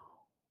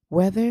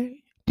 whether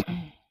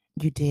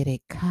you did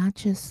it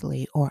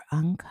consciously or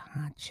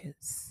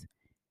unconscious,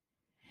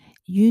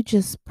 you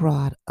just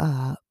brought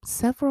up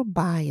several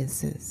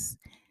biases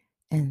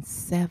and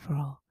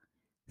several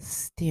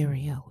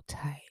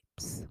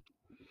stereotypes.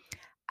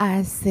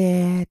 I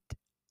said,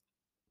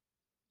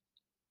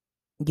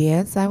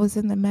 "Yes, I was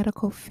in the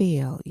medical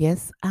field.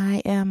 Yes,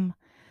 I am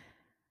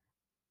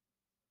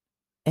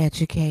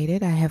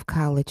educated. I have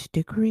college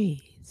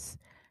degrees."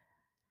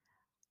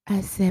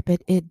 I said,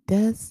 "But it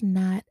does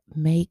not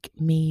make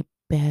me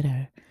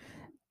better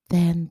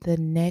than the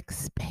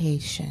next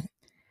patient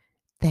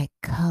that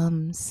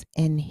comes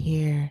in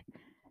here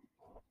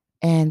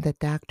and the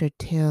doctor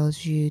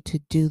tells you to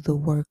do the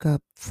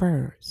workup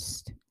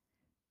first.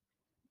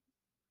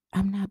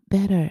 I'm not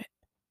better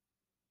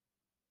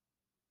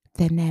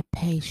than that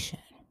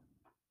patient."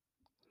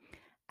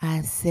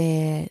 I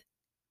said,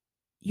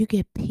 "You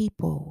get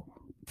people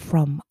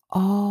from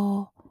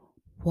all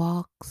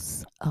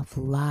walks of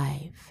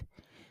life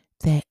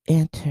that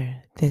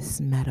enter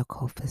this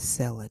medical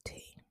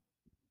facility."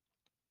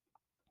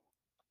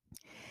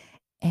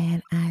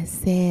 And I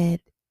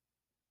said,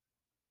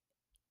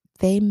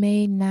 "They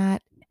may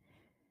not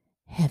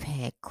have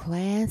had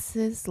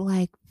classes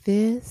like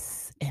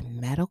this in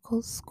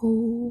medical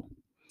school,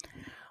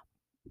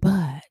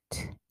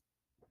 but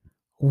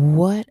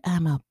what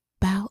I'm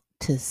about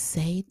to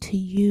say to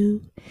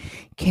you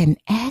can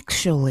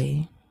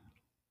actually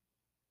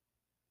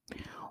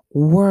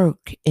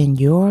work in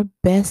your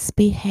best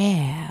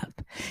behalf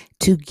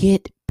to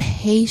get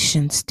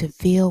patients to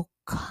feel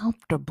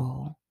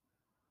comfortable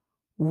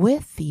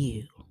with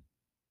you.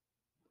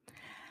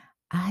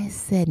 I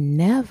said,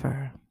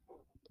 never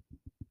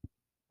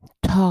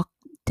talk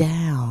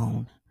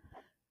down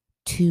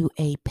to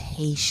a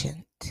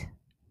patient.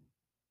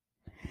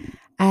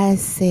 I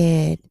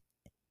said,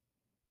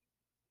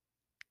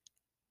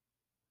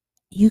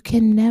 you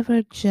can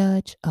never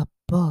judge a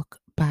book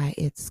by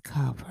its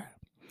cover.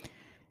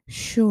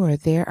 Sure,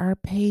 there are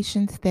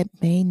patients that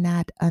may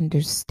not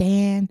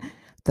understand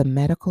the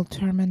medical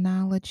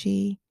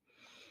terminology,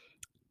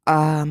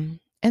 and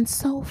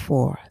so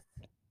forth.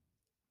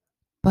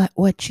 But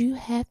what you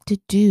have to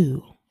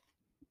do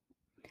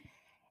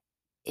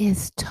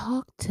is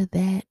talk to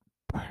that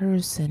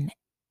person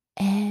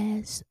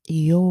as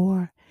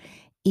your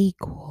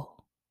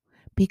equal.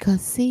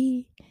 Because,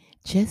 see,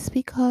 just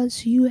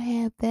because you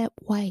have that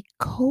white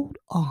coat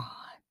on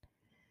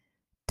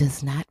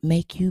does not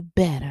make you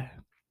better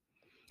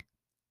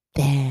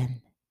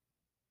than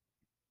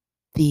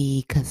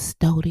the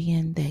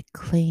custodian that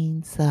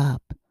cleans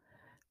up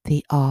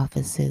the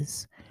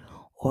offices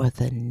or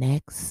the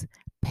next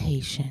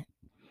patient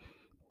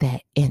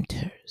that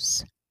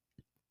enters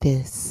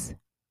this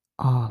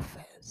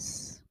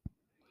office.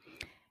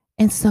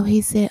 And so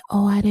he said,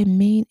 oh, I didn't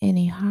mean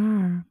any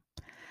harm.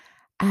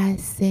 I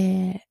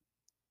said,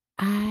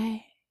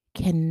 I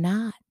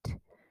cannot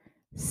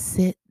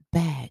sit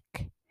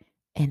back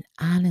and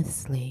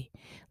honestly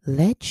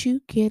let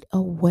you get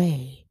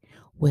away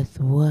with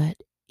what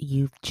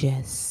you've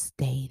just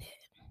stated.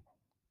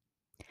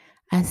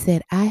 I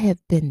said, I have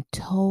been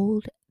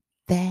told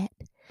that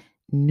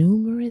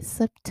numerous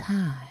of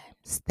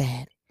times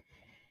that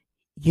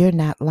you're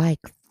not like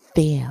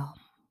them.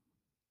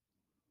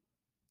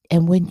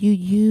 And when you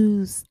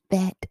use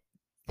that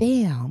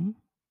them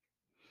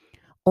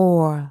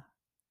or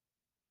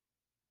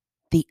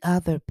the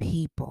other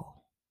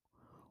people,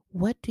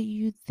 what do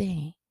you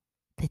think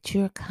that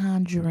you're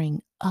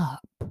conjuring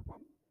up?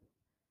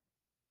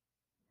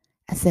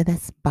 I said,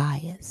 that's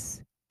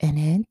bias.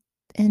 And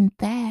in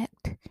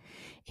fact,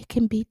 it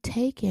can be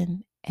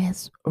taken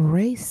as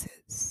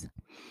racist.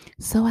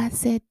 So I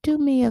said, do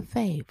me a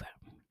favor.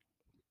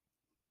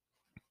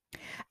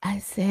 I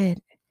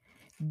said,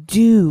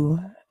 do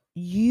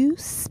you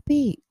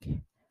speak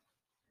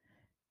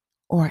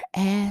or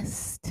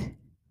ask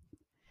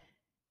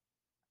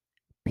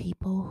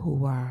people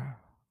who are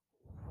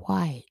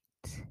white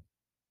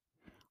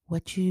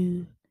what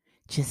you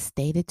just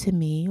stated to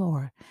me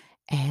or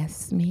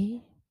asked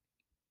me?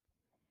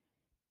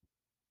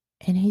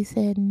 And he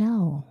said,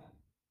 no.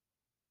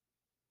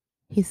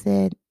 He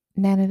said,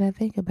 now that I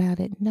think about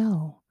it,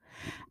 no.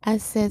 I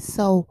said,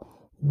 so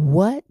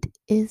what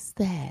is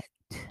that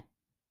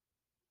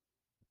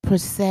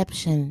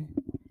perception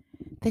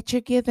that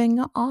you're giving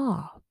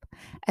off?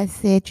 I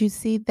said, you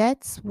see,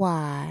 that's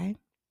why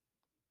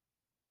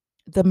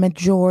the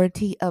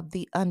majority of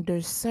the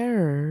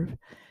underserved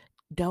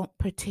don't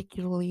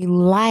particularly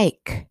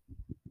like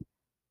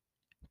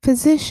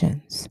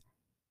physicians.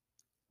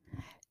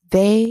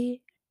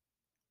 They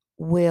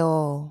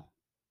will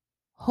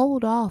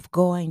hold off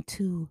going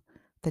to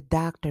the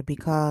doctor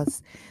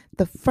because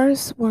the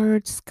first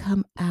words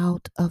come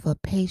out of a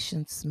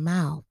patient's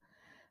mouth,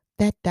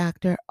 that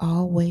doctor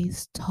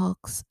always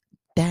talks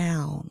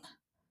down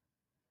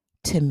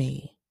to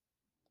me.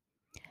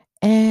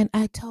 And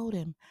I told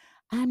him,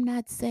 I'm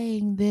not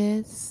saying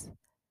this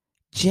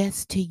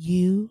just to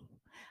you.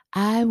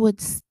 I would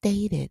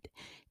state it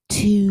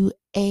to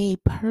a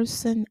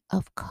person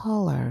of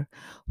color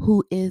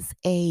who is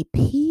a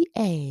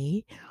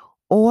PA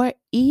or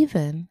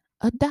even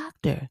a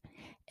doctor.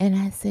 And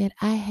I said,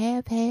 I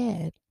have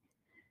had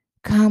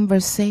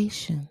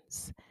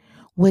conversations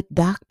with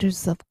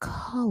doctors of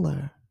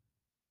color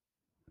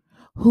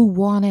who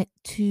wanted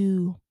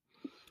to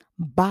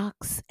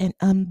box and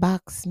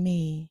unbox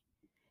me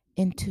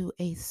into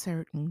a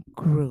certain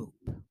group.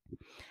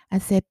 I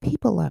said,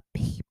 people are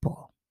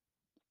people.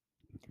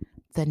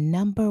 The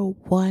number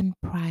one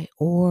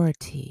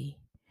priority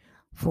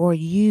for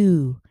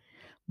you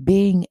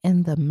being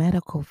in the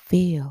medical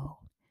field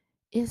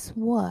is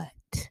what?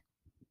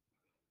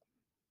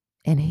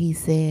 And he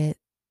said,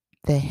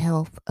 the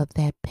health of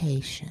that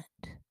patient.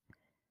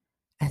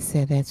 I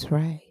said, that's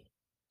right.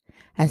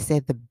 I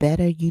said, the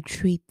better you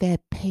treat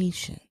that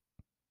patient,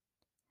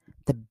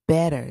 the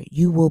better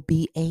you will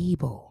be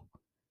able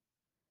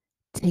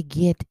to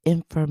get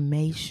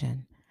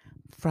information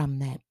from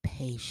that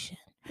patient.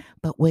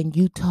 But when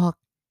you talk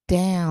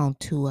down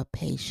to a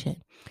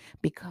patient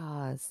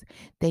because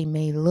they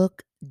may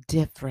look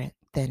different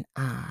than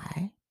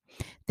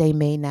they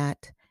may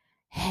not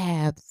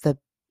have the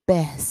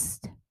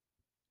best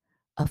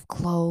of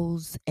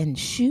clothes and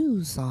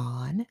shoes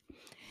on,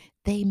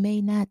 they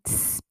may not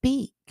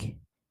speak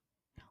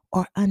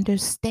or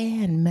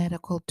understand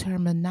medical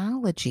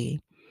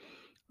terminology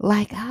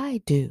like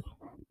I do.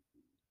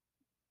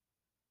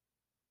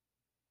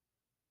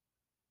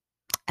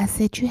 I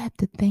said, you have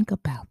to think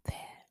about that.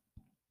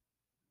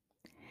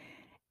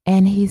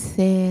 And he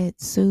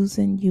said,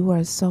 Susan, you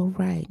are so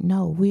right.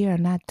 No, we are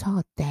not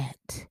taught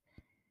that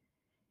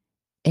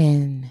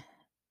in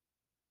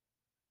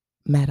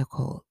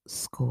medical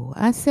school.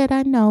 I said,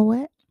 I know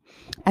it.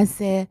 I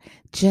said,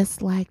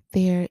 just like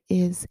there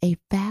is a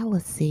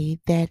fallacy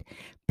that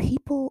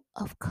people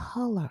of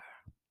color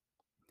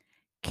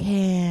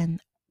can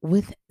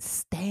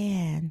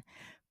withstand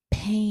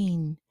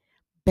pain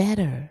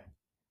better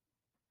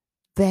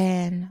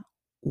than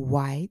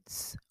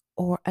whites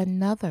or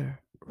another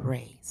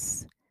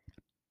race.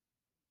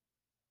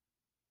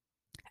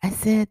 I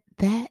said,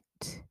 that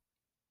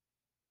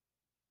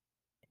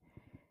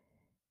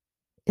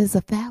is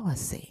a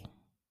fallacy.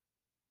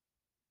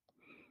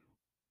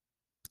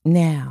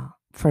 Now,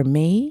 for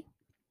me,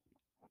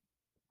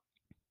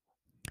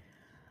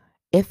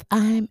 if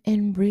I'm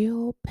in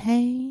real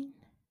pain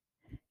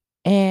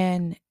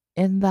and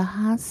in the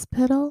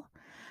hospital,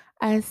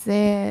 I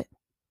said,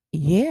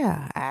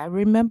 yeah, I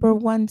remember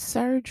one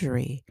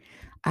surgery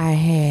I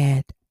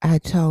had. I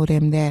told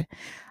him that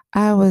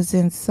I was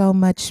in so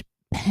much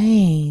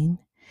pain.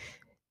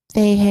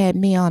 They had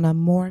me on a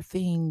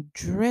morphine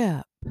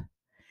drip,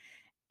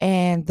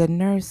 and the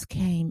nurse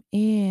came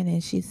in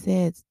and she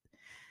said,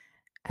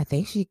 I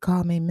think she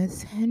called me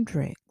Miss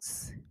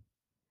Hendricks.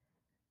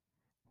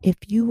 If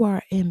you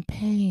are in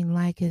pain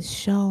like it's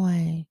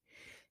showing,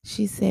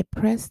 she said,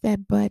 press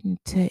that button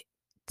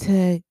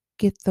to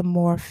get the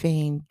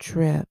morphine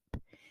drip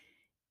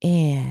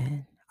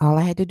in. All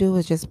I had to do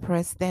was just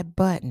press that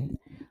button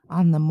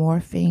on the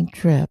morphine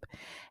drip.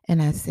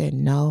 And I said,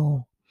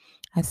 no.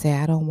 I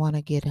said, I don't want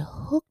to get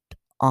hooked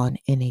on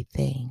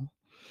anything.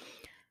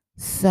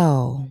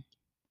 So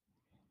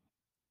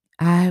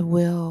I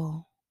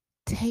will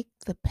take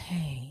the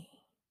pain.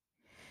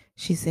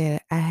 She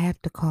said, I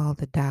have to call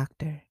the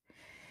doctor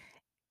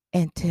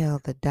and tell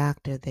the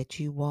doctor that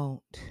you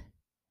won't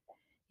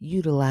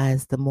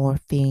utilize the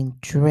morphine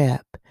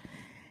drip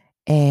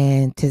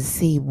and to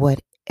see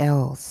what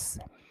else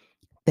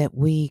that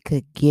we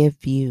could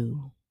give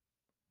you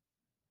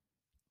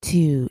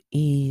to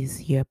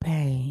ease your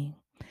pain.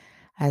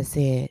 I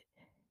said,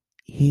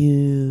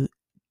 you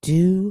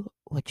do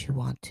what you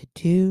want to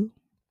do,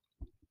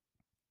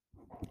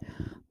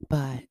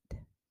 but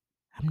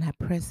I'm not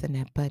pressing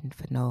that button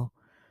for no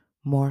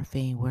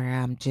morphine where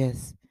I'm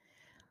just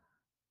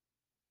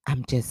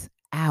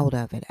out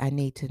of it. I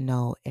need to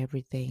know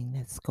everything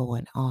that's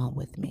going on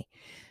with me.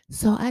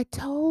 So I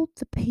told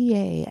the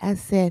PA, I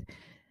said,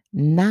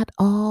 not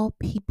all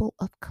people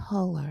of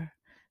color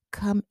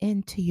come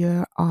into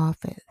your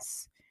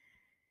office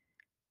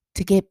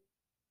to get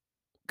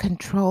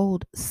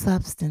controlled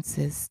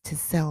substances to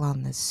sell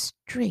on the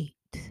street.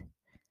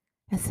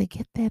 I said,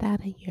 get that out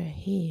of your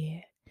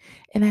head.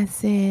 And I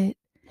said,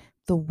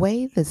 the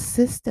way the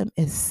system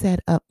is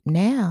set up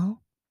now,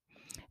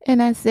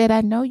 and I said,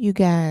 I know you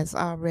guys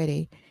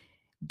already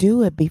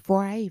do it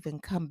before I even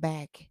come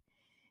back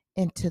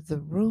into the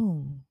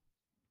room.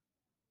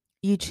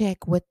 You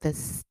check with the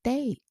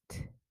state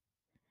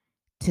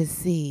to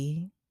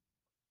see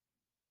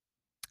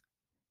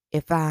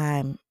if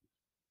I'm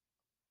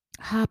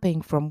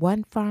hopping from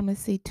one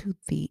pharmacy to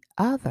the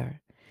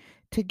other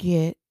to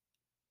get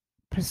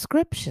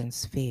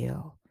prescriptions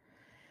filled.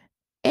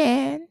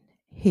 And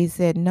he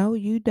said, no,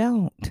 you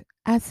don't.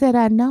 I said,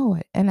 I know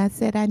it. And I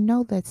said, I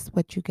know that's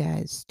what you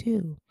guys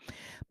do.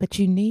 But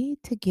you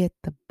need to get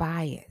the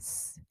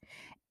bias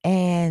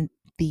and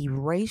the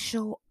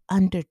racial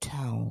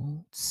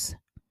undertones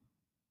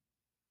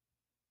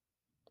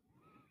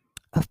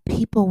of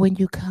people when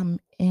they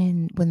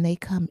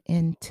come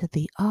into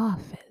the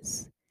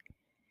office.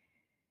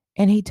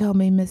 And he told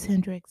me, Miss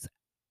Hendricks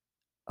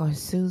or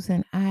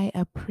Susan, I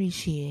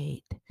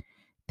appreciate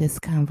this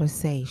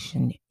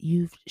conversation.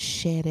 You've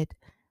shedded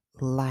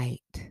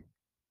light.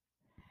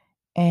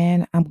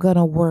 And I'm going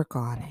to work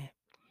on it.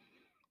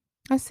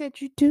 I said,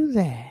 you do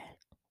that.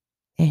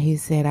 And he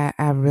said,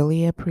 I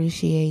really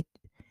appreciate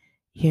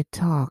your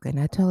talk. And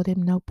I told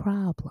him, no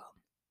problem.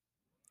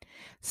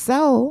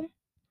 So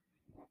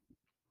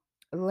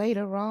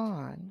later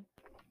on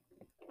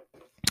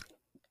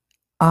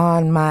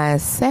my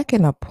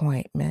second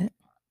appointment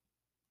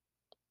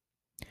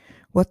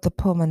with the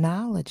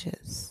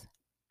pulmonologist,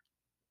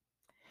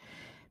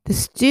 the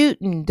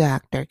student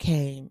doctor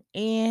came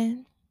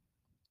in,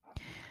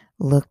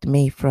 looked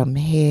me from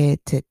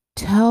head to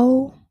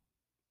toe.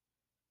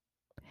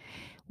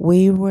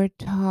 We were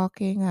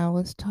talking. I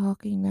was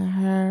talking to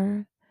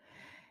her,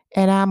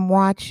 and I'm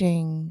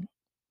watching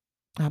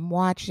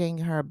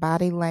her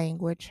body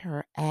language,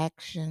 her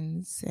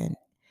actions, and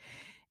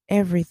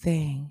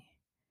everything.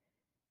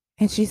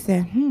 And she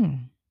said,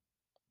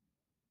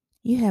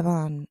 you have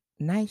on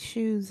nice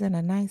shoes and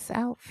a nice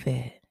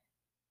outfit.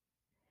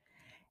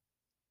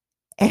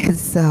 And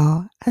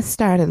so I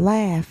started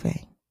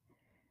laughing.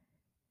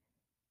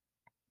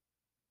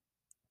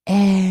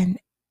 And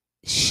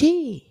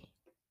she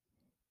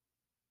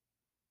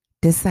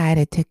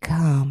decided to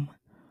come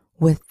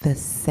with the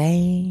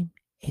same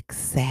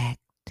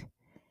exact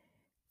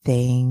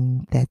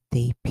thing that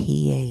the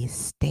PA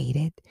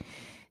stated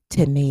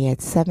to me at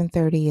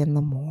 7:30 in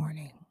the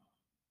morning.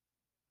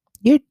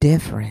 You're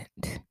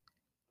different.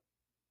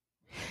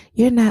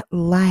 You're not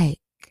like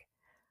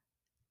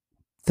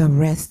the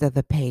rest of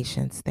the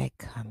patients that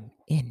come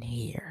in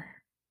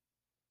here.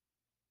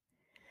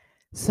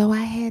 So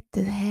I had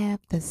to have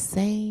the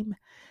same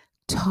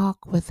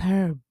talk with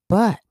her,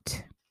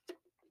 but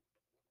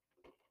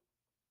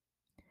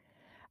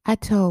I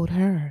told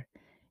her,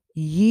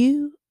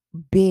 you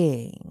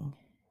being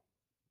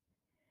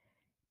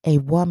a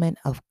woman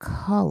of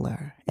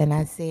color, and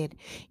I said,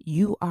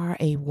 you are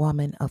a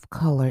woman of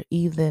color,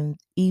 even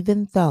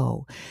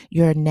though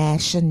your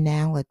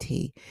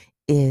nationality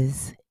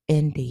is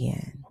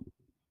Indian.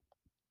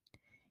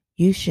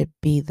 You should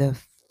be the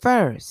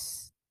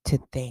first to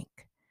think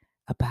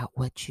about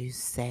what you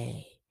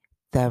say,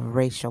 the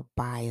racial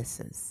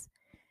biases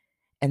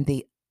and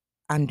the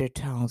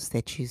undertones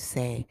that you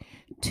say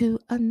to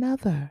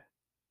another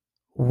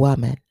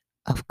woman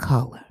of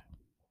color.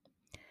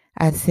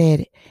 I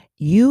said,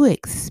 you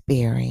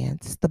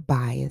experience the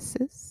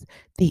biases,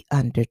 the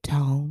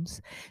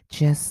undertones,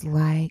 just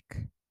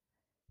like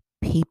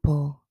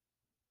people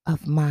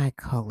of my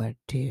color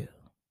do.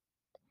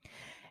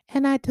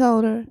 And I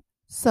told her,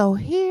 so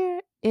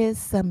here is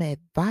some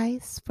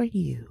advice for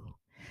you.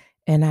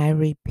 And I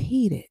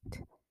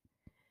repeated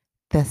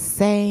the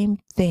same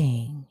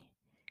thing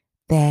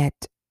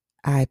that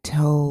I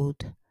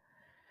told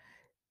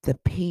the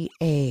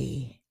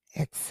PA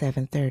at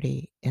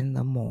 7:30 in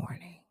the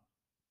morning.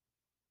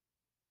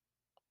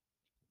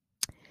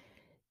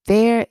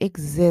 There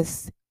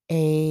exists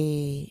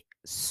a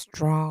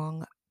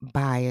strong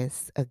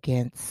bias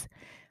against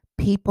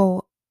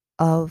people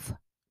of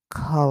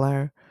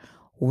color,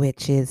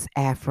 which is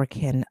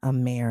African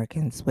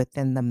Americans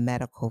within the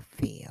medical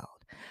field.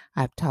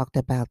 I've talked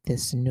about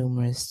this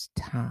numerous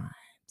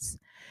times.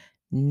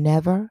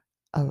 Never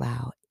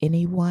allow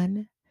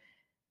anyone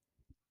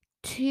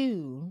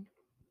to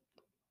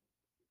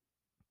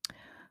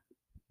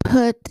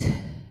put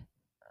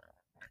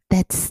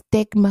that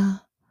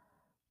stigma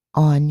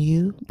on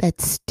you,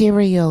 that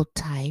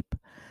stereotype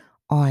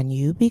on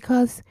you,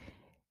 because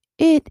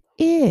it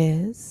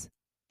is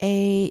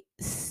a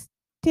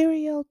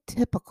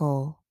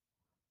stereotypical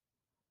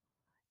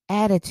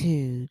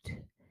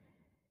attitude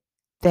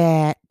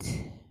that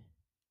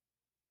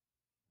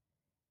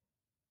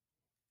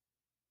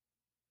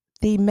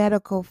the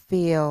medical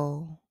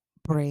field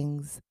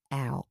brings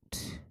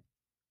out.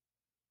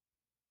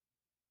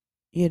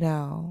 You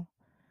know,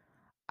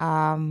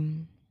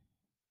 um,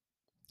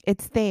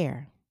 it's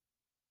there.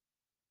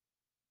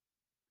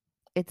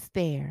 It's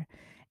there.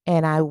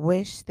 And I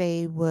wish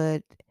they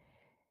would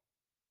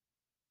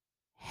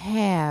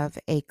have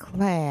a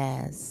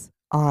class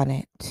on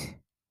it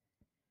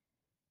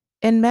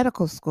in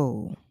medical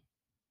school.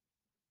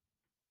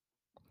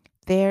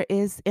 There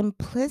is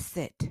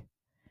implicit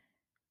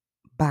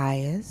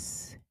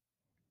bias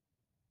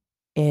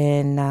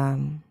in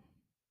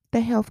the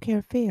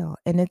healthcare field,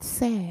 and it's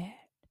sad.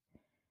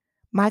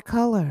 My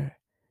color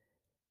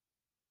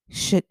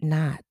should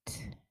not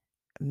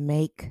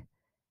make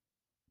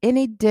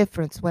any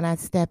difference when I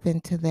step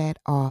into that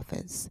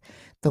office.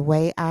 The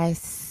way I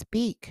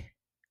speak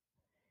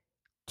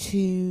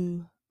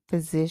to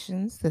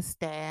physicians, the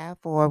staff,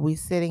 or we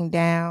sitting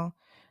down,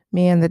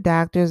 me and the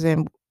doctors,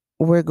 and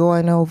we're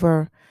going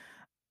over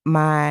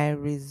my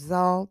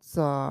results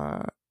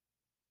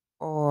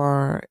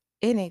or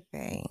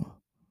anything,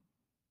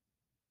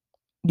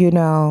 you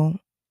know,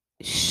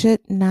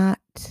 should not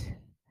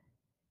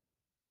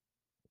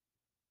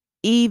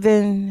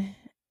even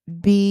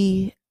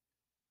be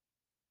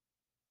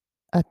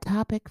a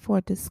topic for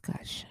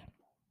discussion.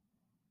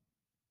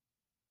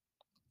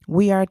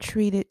 We are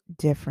treated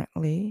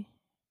differently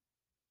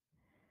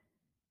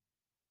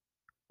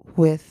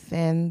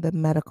within the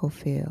medical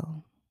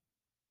field.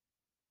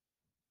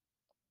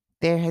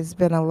 There has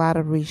been a lot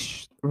of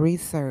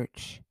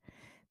research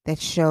that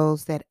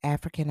shows that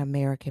African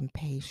American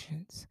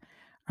patients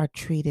are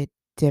treated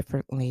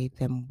differently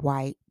than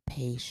white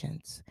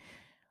patients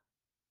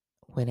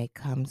when it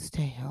comes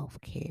to health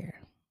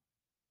care.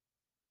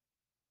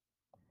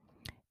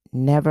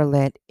 Never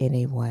let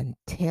anyone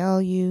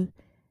tell you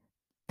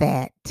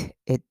that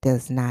it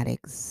does not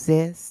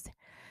exist.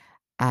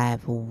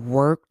 I've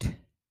worked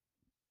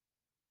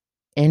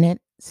in it,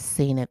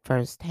 seen it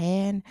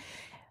firsthand,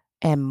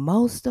 and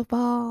most of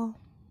all,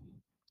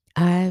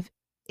 I've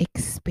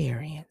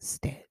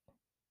experienced it.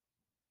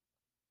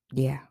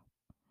 Yeah,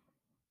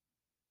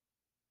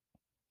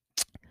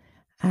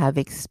 I've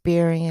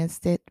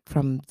experienced it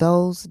from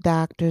those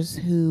doctors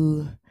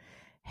who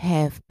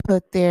have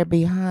put their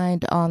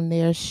behind on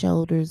their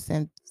shoulders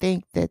and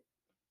think that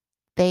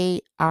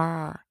they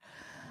are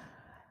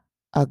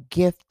a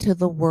gift to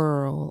the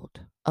world,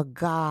 a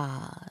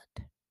God,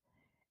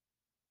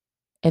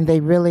 and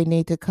they really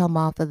need to come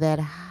off of that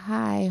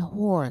high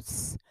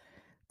horse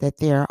that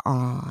they're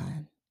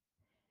on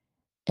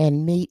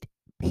and meet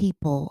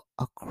people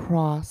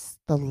across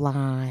the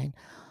line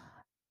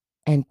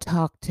and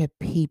talk to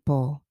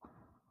people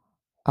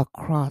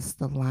across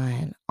the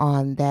line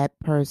on that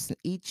person,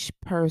 each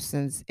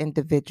person's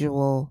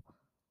individual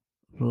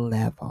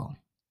level.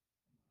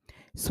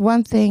 It's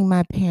one thing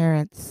my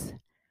parents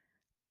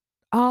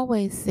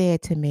always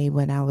said to me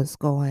when I was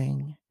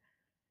going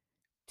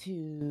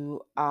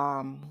to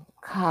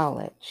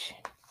college.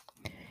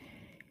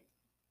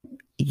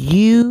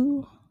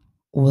 You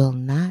will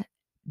not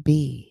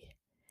be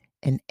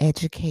an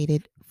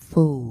educated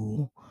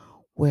fool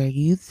where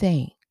you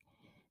think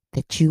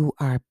that you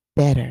are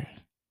better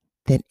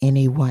than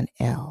anyone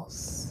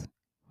else.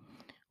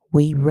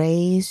 We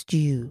raised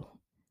you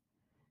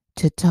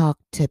to talk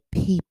to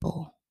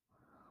people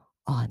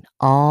on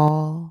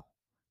all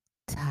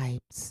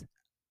types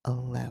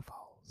of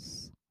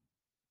levels.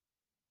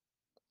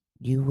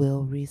 You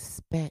will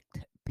respect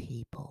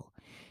people.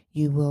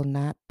 You will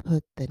not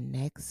put the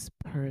next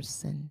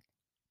person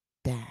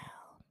down.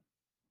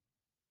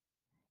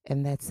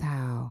 And that's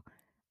how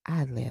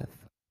I live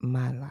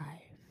my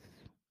life.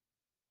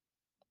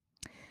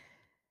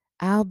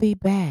 I'll be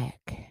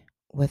back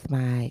with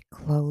my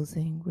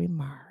closing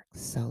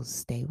remarks, so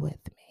stay with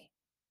me.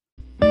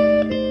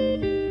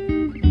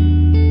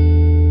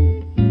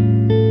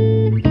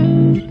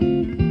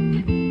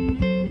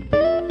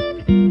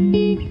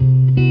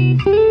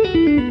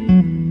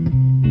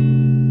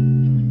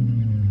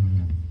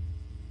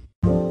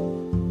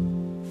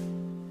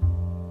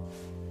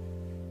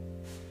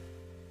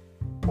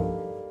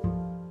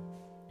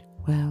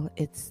 Well,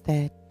 it's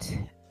that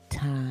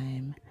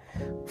time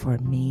for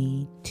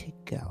me to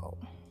go.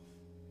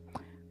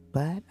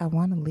 But I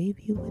want to leave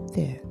you with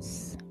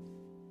this.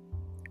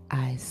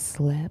 I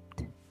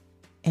slept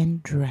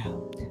and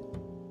dreamt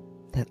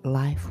that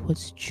life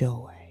was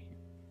joy.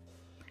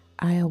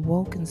 I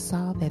awoke and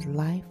saw that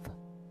life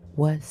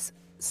was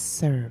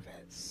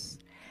service.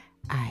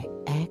 I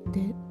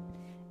acted,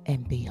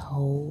 and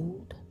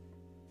behold,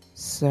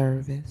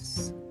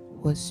 service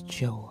was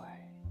joy.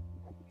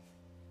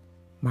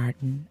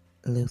 Martin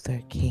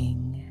Luther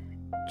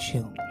King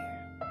Jr.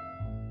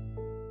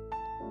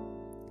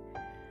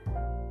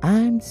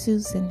 I'm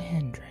Susan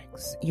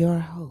Hendricks, your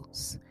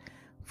host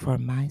for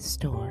my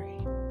story,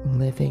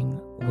 Living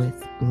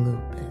with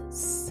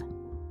Lupus.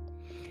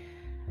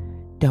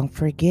 Don't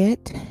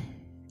forget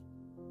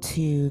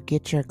to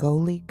get your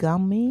Goli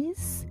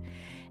gummies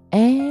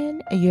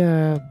and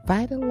your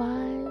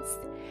vitalized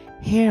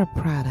hair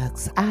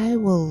products. I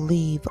will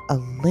leave a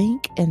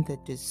link in the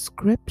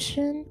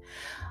description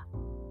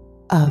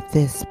of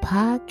this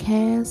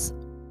podcast.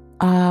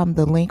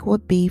 The link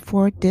would be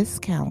for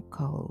discount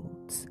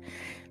codes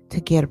to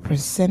get a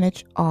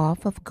percentage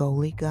off of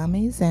Goli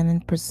gummies and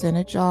a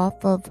percentage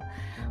off of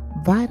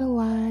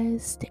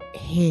vitalized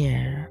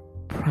hair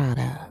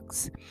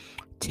products.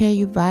 Tell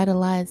you,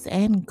 vitalized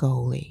and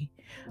Goli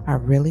are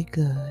really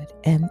good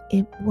and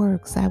it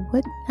works. I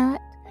would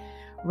not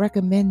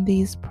recommend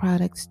these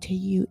products to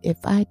you if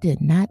I did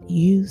not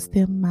use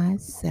them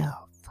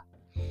myself.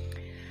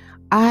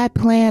 I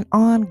plan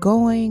on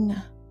going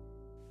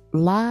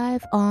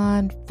live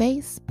on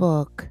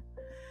Facebook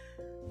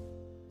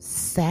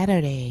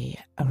Saturday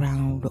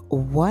around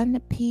 1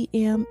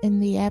 p.m. in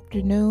the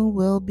afternoon. I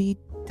will be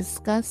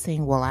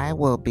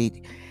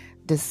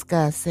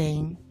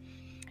discussing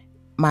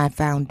my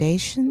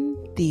foundation,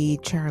 the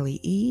Charlie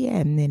E.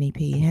 and Minnie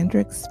P.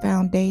 Hendricks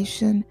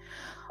Foundation.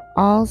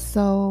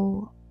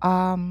 Also,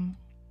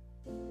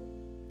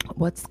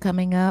 what's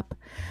coming up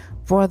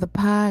for the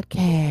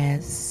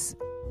podcast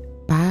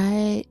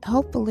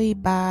hopefully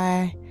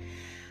by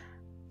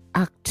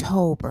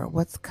October.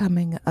 What's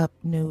coming up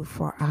new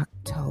for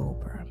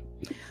October?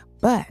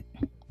 But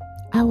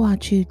I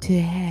want you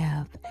to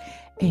have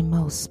a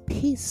most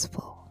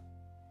peaceful,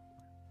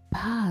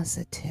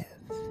 positive,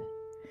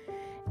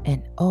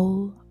 and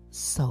oh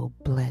so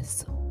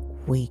blessed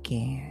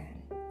weekend.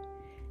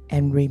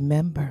 And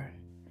remember,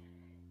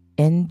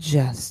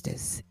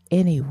 injustice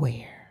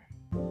anywhere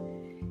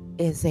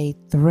is a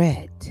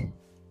threat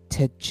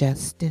to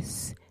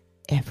justice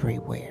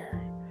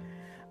everywhere.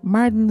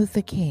 Martin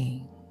Luther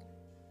King.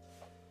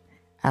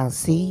 I'll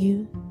see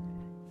you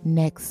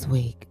next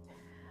week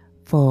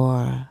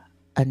for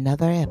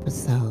another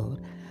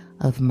episode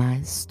of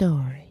my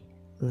story,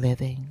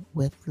 Living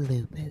with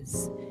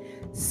Lupus.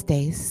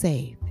 Stay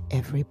safe,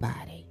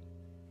 everybody.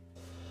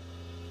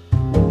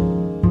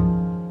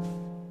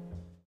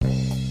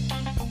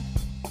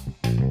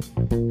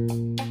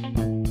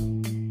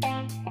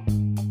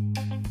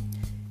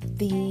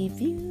 The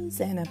views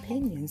and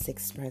opinions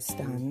expressed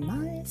on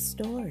my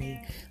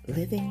story,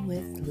 Living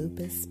with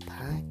Lupus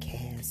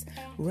podcast,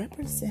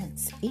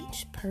 represents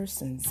each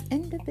person's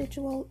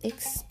individual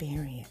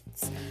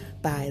experience.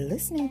 By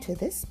listening to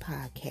this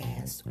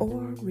podcast or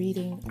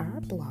reading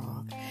our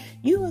blog,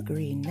 you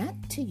agree not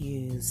to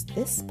use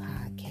this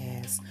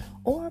podcast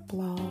or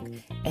blog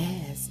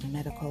as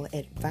medical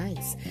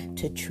advice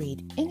to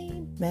treat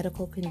any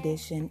medical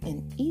condition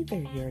in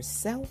either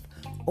yourself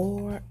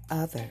or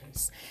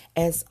others.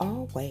 As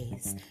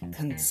always,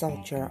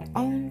 consult your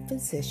own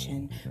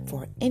physician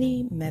for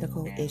any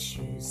medical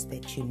issues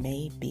that you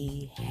may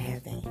be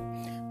having.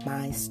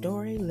 My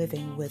Story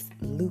Living with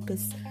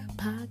Lupus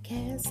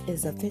podcast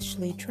is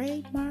officially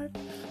trademarked,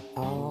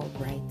 all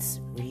rights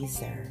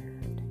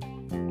reserved.